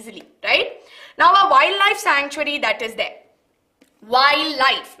very easily, right? Now, a wildlife sanctuary that is there.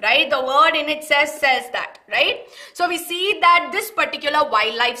 Wildlife, right? The word in it says that, right? So we see that this particular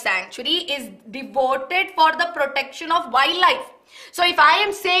wildlife sanctuary is devoted for the protection of wildlife. So if I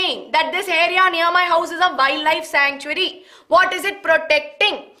am saying that this area near my house is a wildlife sanctuary, what is it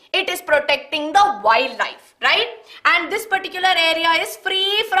protecting? It is protecting the wildlife, right? And this particular area is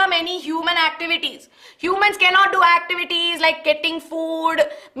free from any human activities. Humans cannot do activities like getting food,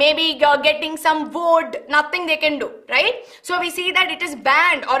 maybe getting some wood, nothing they can do, right? So we see that it is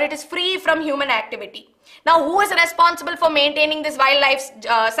banned or it is free from human activity. Now, who is responsible for maintaining this wildlife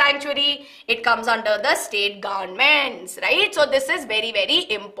sanctuary? It comes under the state governments, right? So this is very, very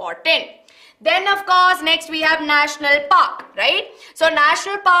important. Then, of course, next we have national park, right? So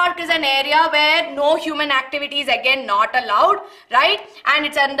national park is an area where no human activity is again not allowed, right? And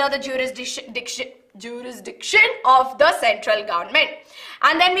it's under the jurisdiction of the central government.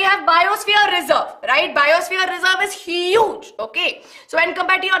 And then we have biosphere reserve, right? Biosphere reserve is huge, okay? So when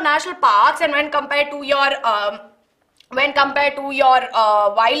compared to your national parks and when compared to your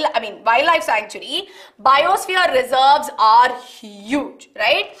wildlife sanctuary, biosphere reserves are huge,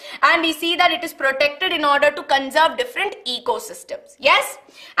 right? And we see that it is protected in order to conserve different ecosystems. Yes?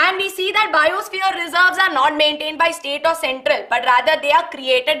 And we see that biosphere reserves are not maintained by state or central, but rather they are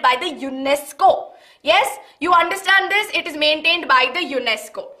created by the UNESCO. Yes, you understand this? It is maintained by the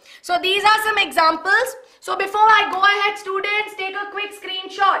UNESCO. So these are some examples. So before I go ahead, students, take a quick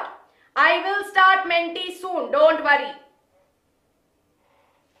screenshot. I will start Menti soon, don't worry.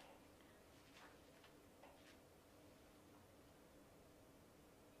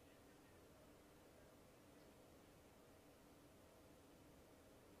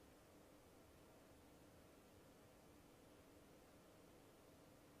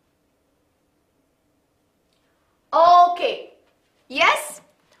 Okay. Yes?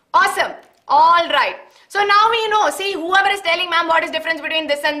 Awesome. All right. So now we know. See, whoever is telling ma'am what is difference between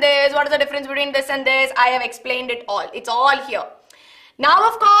this and this, what is the difference between this and this, I have explained it all. It's all here. Now,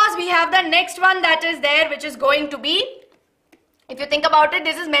 of course, we have the next one that is there, which is going to be, if you think about it,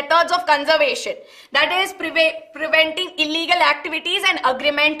 this is methods of conservation. That is preventing illegal activities and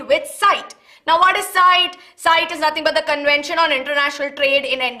agreement with CITE. Now, what is CITE? CITE is nothing but the Convention on International Trade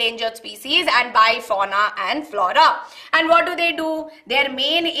in Endangered Species and by Fauna and Flora. And what do? Their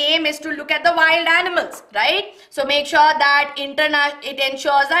main aim is to look at the wild animals, right? So, make sure that it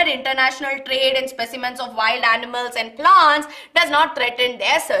ensures that international trade in specimens of wild animals and plants does not threaten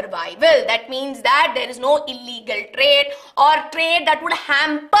their survival. That means that there is no illegal trade or trade that would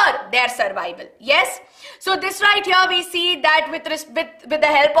hamper their survival. Yes? So this right here, we see that with the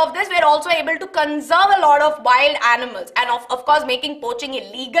help of this, we are also able to conserve a lot of wild animals, and of course making poaching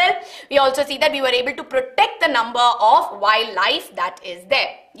illegal. We also see that we were able to protect the number of wildlife that is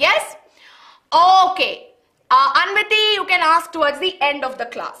there. Yes? Okay. Anviti, you can ask towards the end of the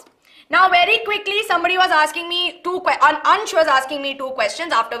class. Now very quickly, somebody was asking me Ansh was asking me 2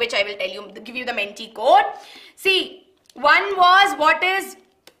 questions, after which I will give you the Menti code. See, one was what is...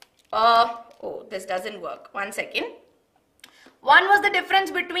 oh, this doesn't work. One second. One was the difference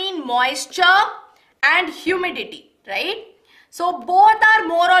between moisture and humidity, right? So both are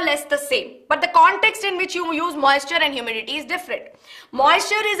more or less the same, but the context in which you use moisture and humidity is different.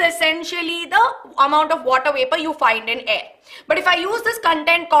 Moisture is essentially the amount of water vapor you find in air. But if I use this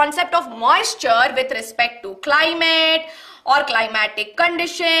concept of moisture with respect to climate or climatic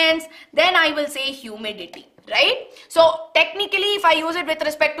conditions, then I will say humidity. Right? So technically, if I use it with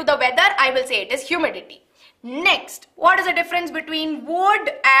respect to the weather, I will say it is humidity. Next, what is the difference between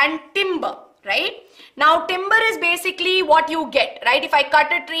wood and timber? Right? Now, timber is basically what you get, right? If I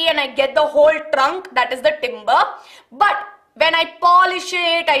cut a tree and I get the whole trunk, that is the timber. But when I polish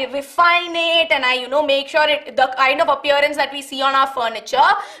it, I refine it, and I, make sure the kind of appearance that we see on our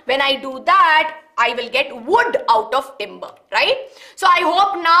furniture, when I do that, I will get wood out of timber, right? So I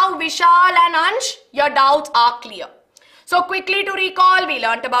hope now Vishal and Ansh, your doubts are clear. So quickly to recall, we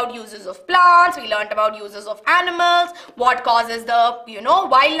learnt about uses of plants, we learnt about uses of animals, what causes the,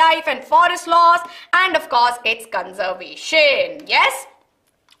 wildlife and forest loss, and of course its conservation. Yes?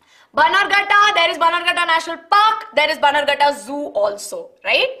 Bannerghatta, there is Bannerghatta National Park, there is Bannerghatta Zoo also,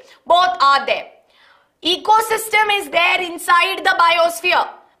 right? Both are there. Ecosystem is there inside the biosphere.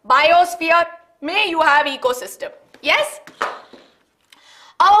 Biosphere, may you have ecosystem. Yes?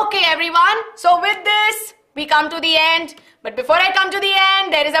 Okay, everyone. So with this, we come to the end. But before I come to the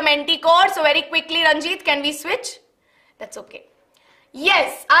end, there is a Menti code. So very quickly, Ranjit, can we switch? That's okay.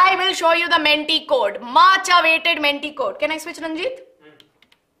 Yes, I will show you the Menti code. Much awaited Menti code. Can I switch, Ranjit?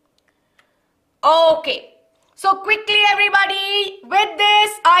 Okay. So quickly, everybody, with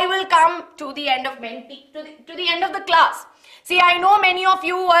this, I will come to the end of Menti, to the end of the class. See, I know many of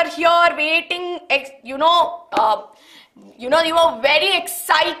you are here waiting, you were very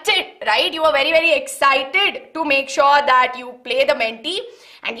excited, right? You were very, very excited to make sure that you play the Menti.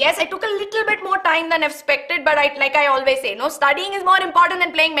 And yes, I took a little bit more time than expected, but like I always say, studying is more important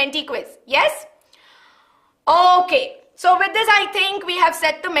than playing Menti quiz. Yes? Okay. So with this, I think we have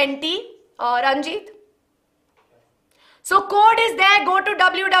set the Menti. Ranjit? So code is there. Go to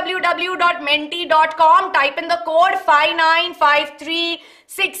www.menti.com. Type in the code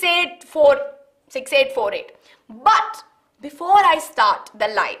 59536848. But before I start the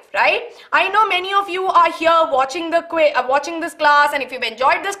live, right? I know many of you are here watching this class, and if you've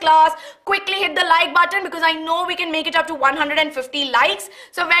enjoyed this class, quickly hit the like button, because I know we can make it up to 150 likes.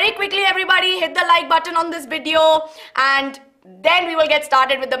 So very quickly, everybody, hit the like button on this video, and then we will get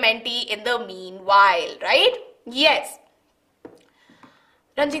started with the Menti in the meanwhile, right? Yes.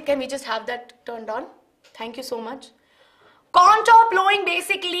 Ranjit, can we just have that turned on? Thank you so much. Contour plowing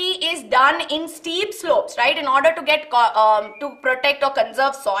basically is done in steep slopes, right? In order to get to protect or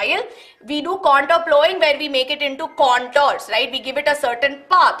conserve soil, we do contour plowing where we make it into contours, right? We give it a certain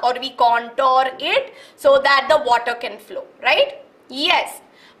path, or we contour it so that the water can flow, right? Yes.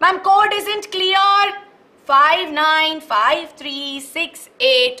 Ma'am, code isn't clear.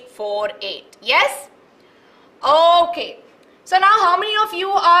 59536848. Yes? Okay. So now how many of you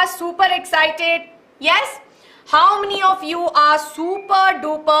are super excited? Yes? How many of you are super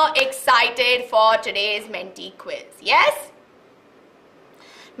duper excited for today's Menti quiz? Yes?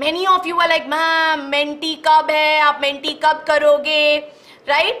 Many of you are like, ma'am, Menti kab hai? Aap Menti kab karoge?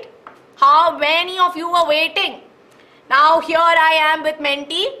 Right? How many of you are waiting? Now here I am with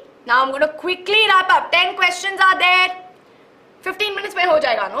Menti. Now I'm going to quickly wrap up. 10 questions are there. 15 minutes mein ho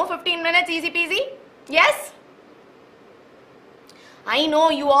jayega, no? 15 minutes, easy peasy. Yes? I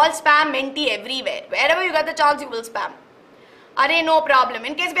know you all spam Menti everywhere. Wherever you get the chance, you will spam. Arey, no problem.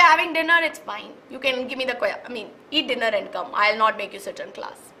 In case we're having dinner, it's fine. You can give me the, eat dinner and come. I'll not make you sit in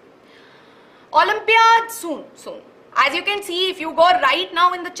class. Olympiad, soon. As you can see, if you go right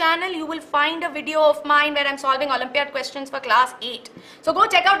now in the channel, you will find a video of mine where I'm solving Olympiad questions for class 8. So go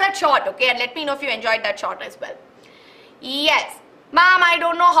check out that short, okay? And let me know if you enjoyed that short as well. Yes. Ma'am, I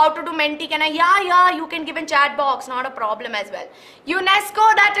don't know how to do Menti. Can I? Yeah, you can give in chat box. Not a problem as well.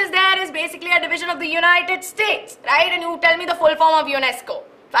 UNESCO that is there is basically a division of the United States, right? And you tell me the full form of UNESCO.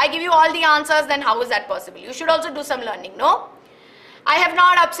 If I give you all the answers, then how is that possible? You should also do some learning, no? I have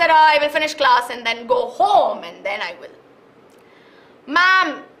not, Apsara. I will finish class and then go home and then I will.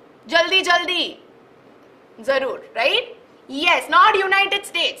 Ma'am, jaldi. Zarur, right? Yes, not United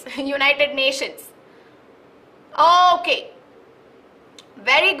States. United Nations. Okay.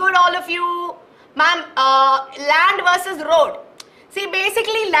 Very good, all of you. Ma'am, land versus road. See,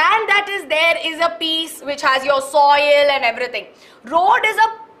 basically land that is there is a piece which has your soil and everything. Road is a,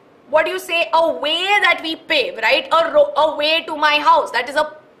 what do you say, a way that we pave, right? A way to my house. That is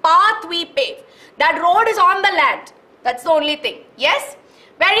a path we pave. That road is on the land. That's the only thing. Yes?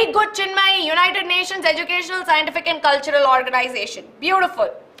 Very good, Chinmay. United Nations Educational, Scientific and Cultural Organization.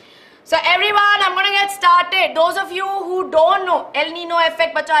 Beautiful. So everyone, I'm going to get started. Those of you who don't know El Nino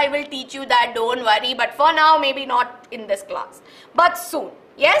effect, bacha, I will teach you that. Don't worry. But for now, maybe not in this class. But soon.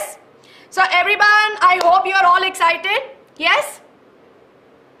 Yes? So everyone, I hope you're all excited. Yes?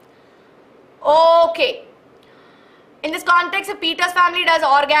 Okay. In this context, if Peter's family does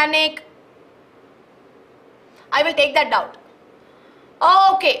organic, I will take that doubt.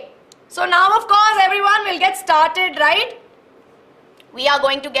 Okay. So now, of course, everyone will get started, right? We are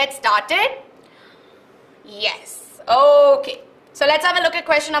going to get started. Yes. Okay. So let's have a look at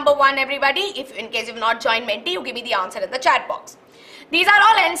question number 1, everybody. If in case you've not joined Menti, you give me the answer in the chat box. These are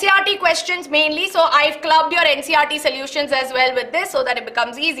all NCERT questions mainly. So I've clubbed your NCERT solutions as well with this so that it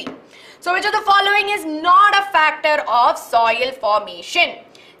becomes easy. So which of the following is not a factor of soil formation?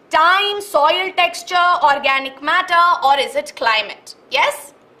 Time, soil texture, organic matter, or is it climate?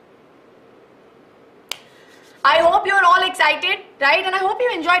 Yes? I hope you're all excited, right? And I hope you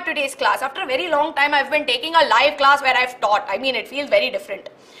enjoyed today's class. After a very long time, I've been taking a live class where I've taught. I mean, it feels very different.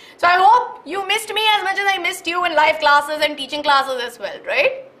 So I hope you missed me as much as I missed you in live classes and teaching classes as well,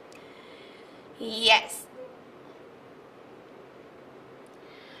 right? Yes.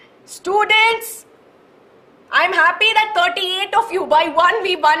 Students, I'm happy that 38 of you, by 1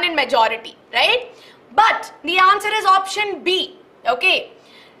 we won in majority, right? But the answer is option B, okay?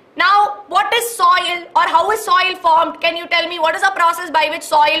 Now, what is soil or how is soil formed? Can you tell me what is the process by which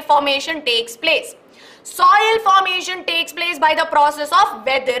soil formation takes place? Soil formation takes place by the process of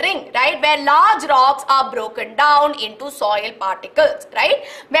weathering, right? Where large rocks are broken down into soil particles, right?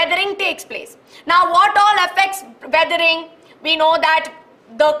 Weathering takes place. Now, what all affects weathering? We know that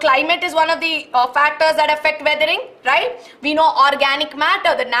the climate is one of the factors that affect weathering, right? We know organic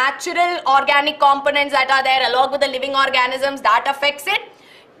matter, the natural organic components that are there along with the living organisms, that affects it.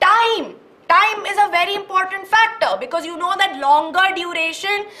 Time is a very important factor because you know that longer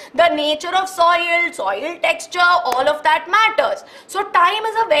duration, the nature of soil texture, all of that matters. So time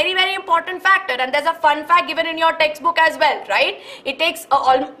is a very, very important factor, and there's a fun fact given in your textbook as well, right? It takes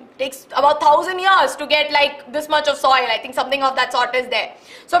about 1,000 years to get like this much of soil. I think something of that sort is there.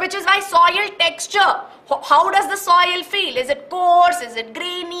 So which is why soil texture, how does the soil feel? Is it coarse? Is it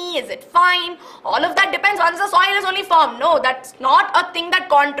grainy? Is it fine? All of that depends once the soil is only formed. No, that's not a thing that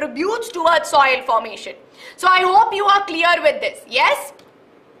contributes towards soil formation. So I hope you are clear with this. Yes?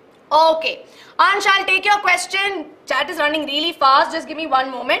 Okay. Ansh, I'll take your question. Chat is running really fast. Just give me one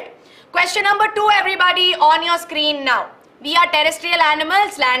moment. Question number 2, everybody, on your screen now. We are terrestrial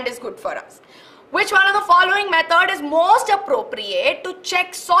animals. Land is good for us. Which one of the following method is most appropriate to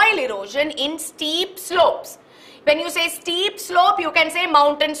check soil erosion in steep slopes? When you say steep slope, you can say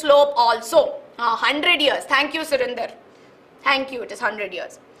mountain slope also. 100 years. Thank you, Surinder. Thank you. It is 100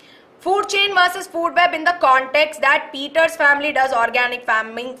 years. Food chain versus food web in the context that Peter's family does organic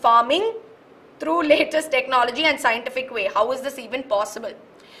farming. through latest technology and scientific way. How is this even possible?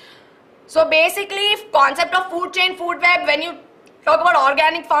 So basically, concept of food chain, food web, when you talk about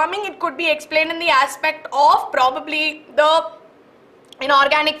organic farming, it could be explained in the aspect of probably in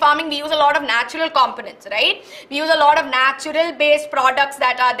organic farming, we use a lot of natural components, right? We use a lot of natural based products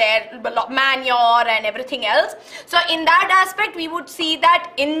that are there, manure and everything else. So in that aspect, we would see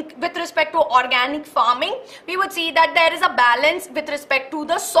that with respect to organic farming, we would see that there is a balance with respect to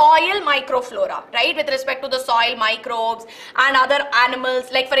the soil microflora, right? With respect to the soil microbes and other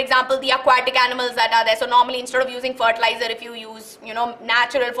animals, like for example, the aquatic animals that are there. So normally instead of using fertilizer, if you use,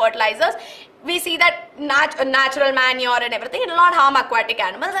 natural fertilizers, we see that natural manure and everything, it will not harm aquatic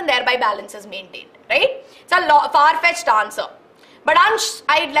animals and thereby balance is maintained, right? It's a far-fetched answer. But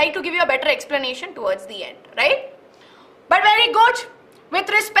I'd like to give you a better explanation towards the end, right? But very good. With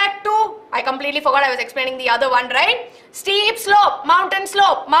respect to, I completely forgot I was explaining the other one, right? Steep slope, mountain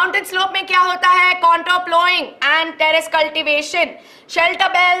slope. Mountain slope mein kya hota hai? Contour plowing and terrace cultivation. Shelter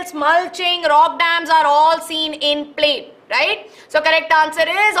belts, mulching, rock dams are all seen in plain, right? So correct answer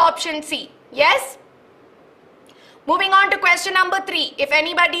is option C. Yes? Moving on to question number 3. If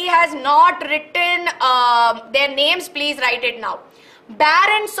anybody has not written their names, please write it now.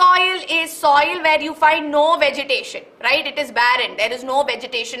 Barren soil is soil where you find no vegetation, right? It is barren. There is no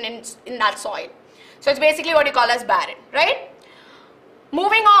vegetation in that soil. So it's basically what you call as barren, right?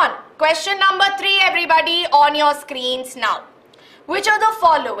 Moving on. Question number 3, everybody, on your screens now. Which of the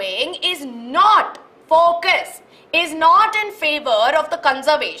following is not focus? Is not in favor of the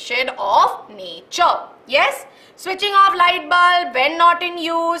conservation of nature? Yes? Switching off light bulb when not in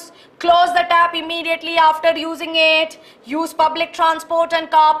use, close the tap immediately after using it, use public transport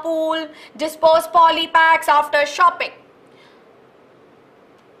and carpool, dispose polypacks after shopping.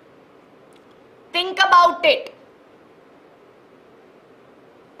 Think about it.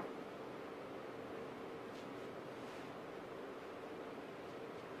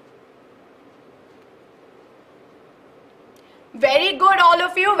 Very good, all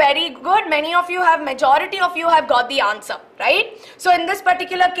of you, very good. Majority of you have got the answer, right? So in this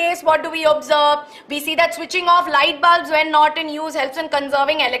particular case, what do we observe? We see that switching off light bulbs when not in use helps in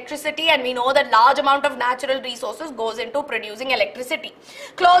conserving electricity, and we know that large amount of natural resources goes into producing electricity.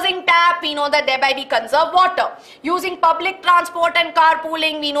 Closing tap, we know that thereby we conserve water. Using public transport and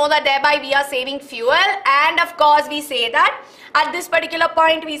carpooling, we know that thereby we are saving fuel, and of course we say that at this particular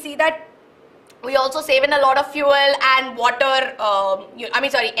point we see that we also save in a lot of fuel and water,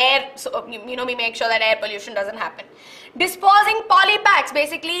 air, so, we make sure that air pollution doesn't happen. Disposing polypacks,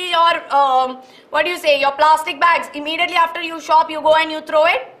 basically your, your plastic bags, immediately after you shop, you go and you throw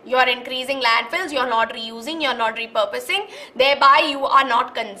it. You are increasing landfills, you are not reusing, you are not repurposing, thereby you are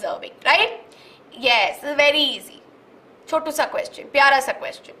not conserving, right? Yes, it's very easy. Chotu sa question, pyara sa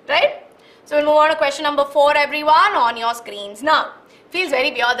question, right? So we'll move on to question number 4, everyone, on your screens now. Feels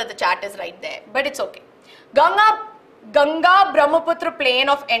very weird that the chat is right there, but it's okay. Ganga Brahmaputra plain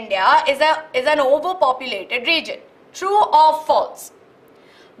of India is an overpopulated region. True or false?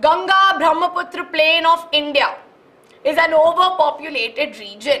 Ganga Brahmaputra plain of India is an overpopulated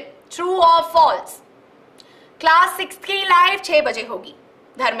region. True or false? Class 6th की live 6 बजे होगी,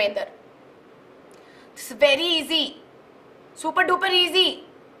 Dharmendra. This is very easy. Super duper easy.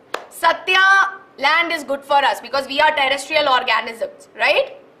 Satya, land is good for us because we are terrestrial organisms,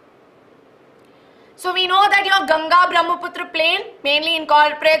 right? So we know that your Ganga Brahmaputra plain mainly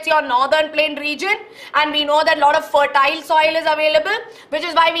incorporates your northern plain region, and we know that a lot of fertile soil is available, which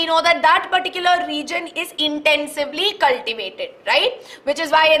is why we know that that particular region is intensively cultivated, right? Which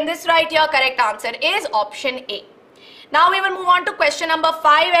is why in this right here correct answer is option A. Now we will move on to question number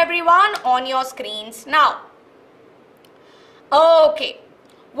 5, everyone, on your screens now. Okay.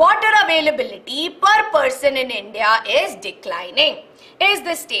 Water availability per person in India is declining. Is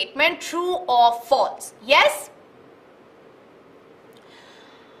this statement true or false? Yes?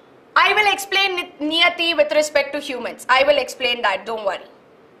 I will explain niyati with respect to humans. I will explain that, don't worry.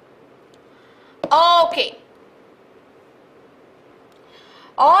 Okay.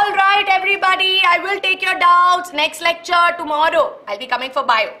 Alright everybody, I will take your doubts. Next lecture tomorrow. I'll be coming for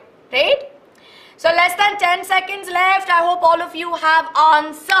bio, right? So less than 10 seconds left. I hope all of you have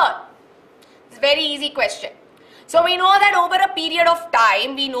answered. It's a very easy question. So we know that over a period of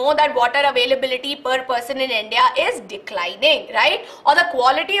time, we know that water availability per person in India is declining, right? Or the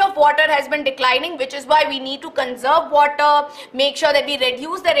quality of water has been declining, which is why we need to conserve water, make sure that we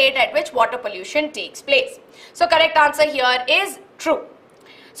reduce the rate at which water pollution takes place. So correct answer here is true.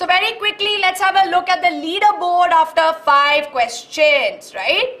 So very quickly, let's have a look at the leaderboard after 5 questions,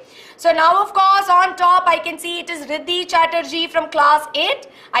 right? So now, of course, on top, I can see it is Riddhi Chatterjee from class 8.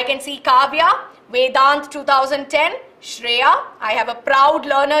 I can see Kavya, Vedant 2010, Shreya. I have a proud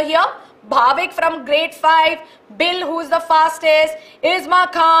learner here. Bhavik from grade 5, Bill, who's the fastest,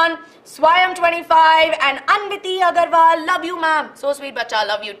 Isma Khan, Swayam 25, and Anviti Agarwal. Love you, ma'am. So sweet, bacha.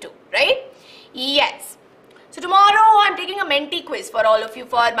 Love you too, right? Yes. So tomorrow, I'm taking a Menti quiz for all of you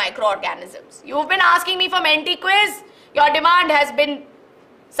for microorganisms. You've been asking me for Menti quiz. Your demand has been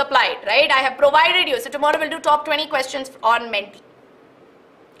supplied, right? I have provided you. So tomorrow, we'll do top 20 questions on Menti.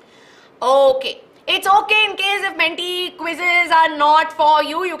 Okay. It's okay in case if Menti quizzes are not for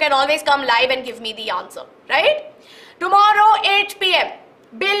you, you can always come live and give me the answer, right? Tomorrow, 8 p.m.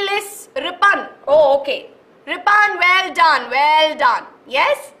 Bill is Ripan. Oh, okay. Ripan, well done, well done.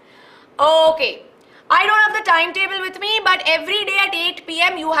 Yes? Okay. I don't have the timetable with me, but every day at 8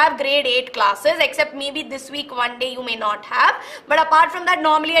 p.m. you have grade 8 classes, except maybe this week one day you may not have. But apart from that,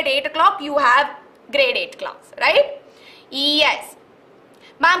 normally at 8 o'clock you have grade 8 class, right? Yes.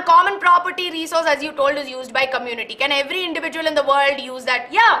 Ma'am, common property resource, as you told, is used by community. Can every individual in the world use that?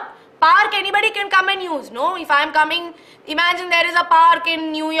 Yeah. Park, anybody can come and use. No, if I am coming, imagine there is a park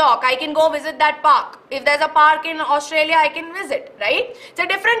in New York. I can go visit that park. If there's a park in Australia, I can visit, right? It's a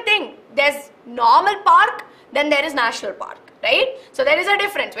different thing. There's normal park, then there is national park, right? So there is a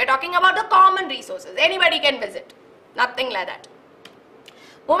difference. We're talking about the common resources. Anybody can visit. Nothing like that.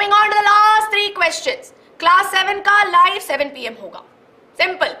 Moving on to the last 3 questions. Class 7 ka live 7 p.m. hoga.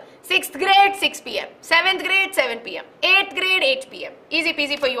 Simple. 6th grade 6 p.m. 7th grade 7 p.m. 8th grade 8 p.m. Easy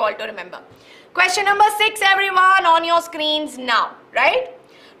peasy for you all to remember. Question number 6, everyone, on your screens now, right?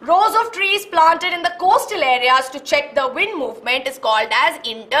 Rows of trees planted in the coastal areas to check the wind movement is called as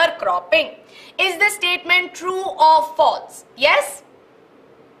intercropping. Is this statement true or false? Yes?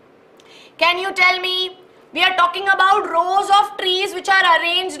 Can you tell me? We are talking about rows of trees which are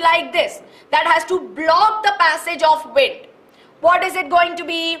arranged like this, that has to block the passage of wind. What is it going to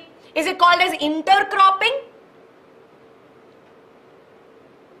be? Is it called as intercropping?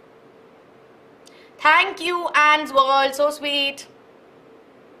 Thank you, Anne's World. So sweet.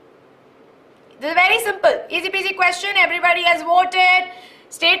 This is very simple. Easy peasy question. Everybody has voted.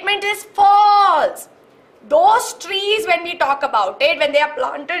 Statement is false. Those trees, when we talk about it, when they are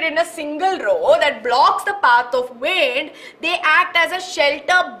planted in a single row that blocks the path of wind, they act as a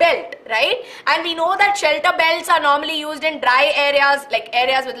shelter belt, right? And we know that shelter belts are normally used in dry areas, like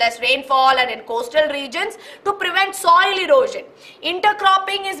areas with less rainfall, and in coastal regions to prevent soil erosion.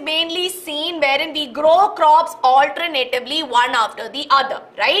 Intercropping is mainly seen wherein we grow crops alternatively one after the other,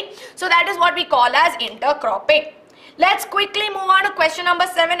 right? So that is what we call as intercropping. Let's quickly move on to question number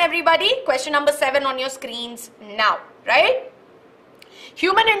 7, everybody. Question number 7 on your screens now, right?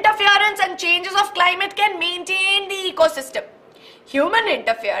 Human interference and changes of climate can maintain the ecosystem. Human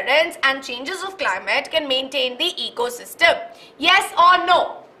interference and changes of climate can maintain the ecosystem. Yes or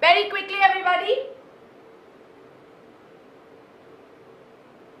no? Very quickly, everybody.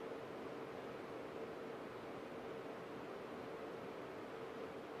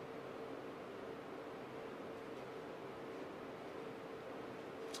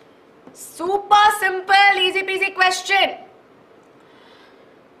 Super simple, easy peasy question.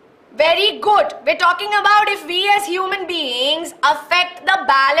 Very good. We're talking about if we as human beings affect the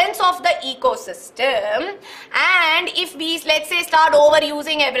balance of the ecosystem, and if we, let's say, start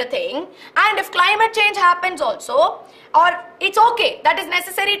overusing everything, and if climate change happens also, or it's okay, that is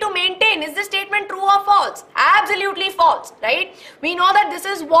necessary to maintain. Is the statement true or false? Absolutely false, right? We know that this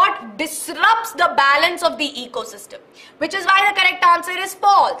is what disrupts the balance of the ecosystem, which is why the correct answer is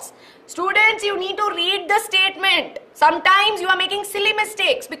false. Students, you need to read the statement. Sometimes you are making silly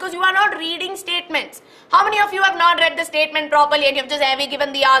mistakes because you are not reading statements. How many of you have not read the statement properly and you have just heavy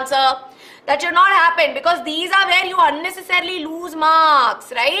given the answer? That should not happen, because these are where you unnecessarily lose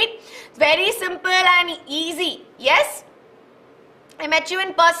marks, right? It's very simple and easy. Yes? I met you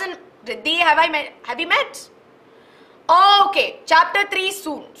in person. Riddhi, have we met? Okay. Chapter 3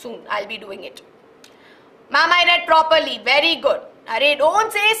 soon. I'll be doing it. Ma'am, I read properly. Very good. Arey,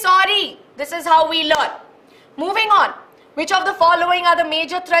 don't say sorry. This is how we learn. Moving on. Which of the following are the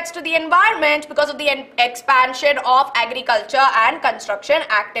major threats to the environment because of the expansion of agriculture and construction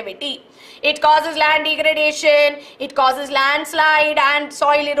activity? It causes land degradation, it causes landslide and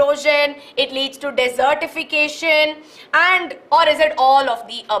soil erosion, it leads to desertification, and or is it all of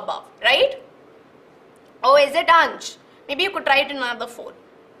the above, right? Oh, is it Ansh? Maybe you could try it in another phone.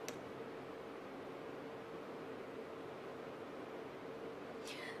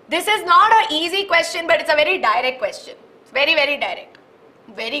 This is not an easy question, but it's a very direct question. It's very, very direct.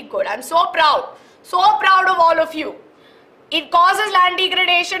 Very good. I'm so proud. So proud of all of you. It causes land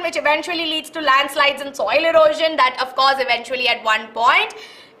degradation, which eventually leads to landslides and soil erosion. That, of course, eventually at one point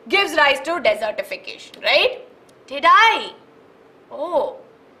gives rise to desertification, right? Did I? Oh.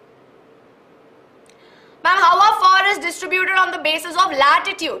 Ma'am, how are forests distributed on the basis of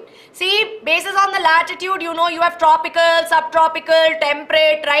latitude? See, basis on the latitude, you know, you have tropical, subtropical,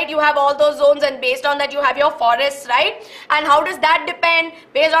 temperate, right? You have all those zones, and based on that you have your forests, right? And how does that depend?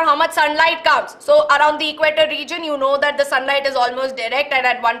 Based on how much sunlight comes. So around the equator region, you know that the sunlight is almost direct, and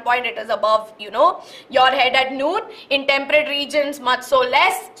at one point it is above, you know, your head at noon. In temperate regions, much so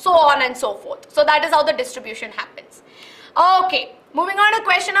less, so on and so forth. So that is how the distribution happens. Okay. Moving on to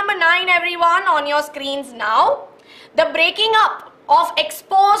question number 9, everyone, on your screens now. The breaking up of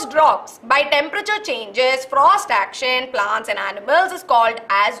exposed rocks by temperature changes, frost action, plants and animals is called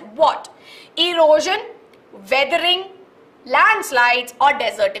as what? Erosion, weathering, landslides or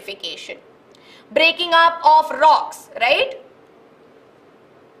desertification. Breaking up of rocks, right?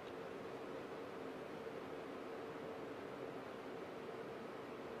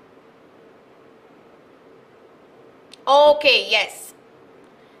 Okay, yes.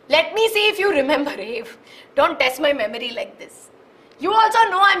 Let me see if you remember, Eve. Don't test my memory like this. You also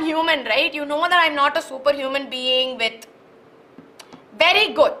know I'm human, right? You know that I'm not a superhuman being with...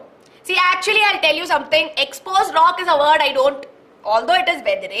 Very good. See, actually, I'll tell you something. Exposed rock is a word I don't... Although it is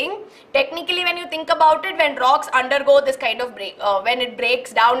weathering, technically when you think about it, when rocks undergo this kind of when it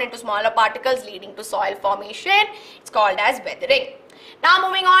breaks down into smaller particles leading to soil formation, it's called as weathering. Now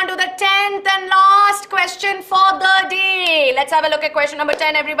moving on to the 10th and last question for the day. Let's have a look at question number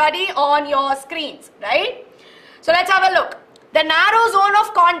 10, everybody, on your screens, right? So let's have a look. The narrow zone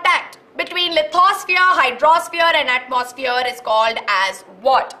of contact between lithosphere, hydrosphere and atmosphere is called as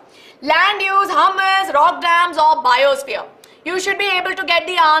what? Land use, humus, rock dams or biosphere? You should be able to get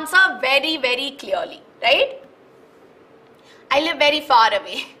the answer very, very clearly, right? I live very far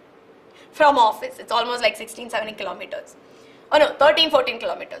away from office. It's almost like 16-17 kilometers. Oh no, 13-14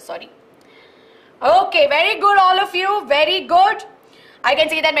 kilometers, sorry. Okay, very good all of you, very good. I can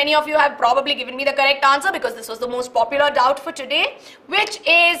see that many of you have probably given me the correct answer because this was the most popular doubt for today, which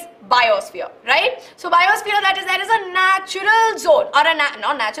is biosphere, right? So biosphere, that is, there is a natural zone or a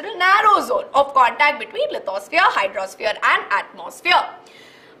not natural, narrow zone of contact between lithosphere, hydrosphere and atmosphere.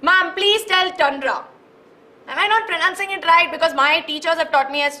 Ma'am, please tell tundra. Am I not pronouncing it right? Because my teachers have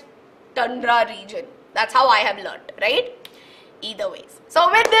taught me as tundra region. That's how I have learned, right? Either ways. So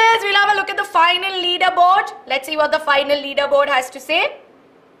with this, we'll have a look at the final leaderboard. Let's see what the final leaderboard has to say.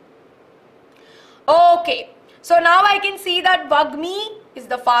 Okay. So now I can see that Vagmi is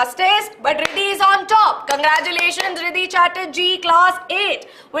the fastest, but Riddhi is on top. Congratulations, Riddhi Chatterjee, class 8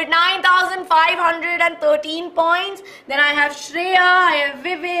 with 9,513 points. Then I have Shreya, I have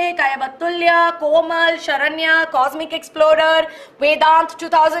Vivek, I have Atulya, Komal, Sharanya, Cosmic Explorer, Vedant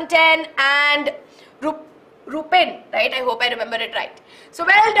 2010 and Rupin, right? I hope I remember it right. So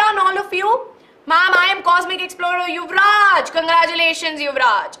well done all of you. Ma'am, I am Cosmic Explorer Yuvraj. Congratulations,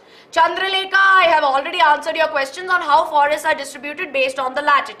 Yuvraj. Chandralekha, I have already answered your questions on how forests are distributed based on the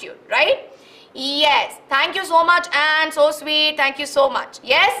latitude, right? Yes. Thank you so much and so sweet. Thank you so much.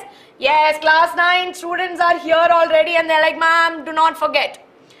 Yes? Yes, class 9 students are here already and they're like, ma'am, do not forget.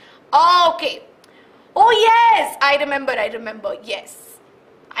 Okay. Oh yes, I remember. Yes,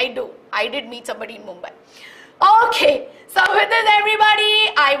 I do. I did meet somebody in Mumbai. Okay, so with this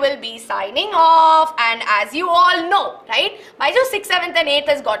everybody, I will be signing off, and as you all know, right, BYJU'S 6th, 7th and 8th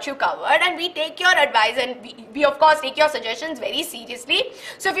has got you covered, and we take your advice and we of course take your suggestions very seriously.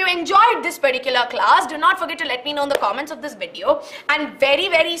 So if you enjoyed this particular class, do not forget to let me know in the comments of this video, and very,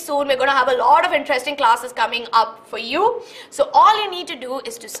 very soon we're going to have a lot of interesting classes coming up for you. So all you need to do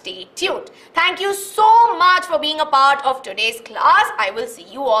is to stay tuned. Thank you so much for being a part of today's class. I will see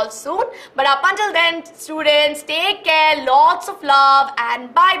you all soon, but up until then, students, take care, lots of love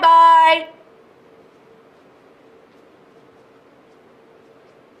and bye-bye.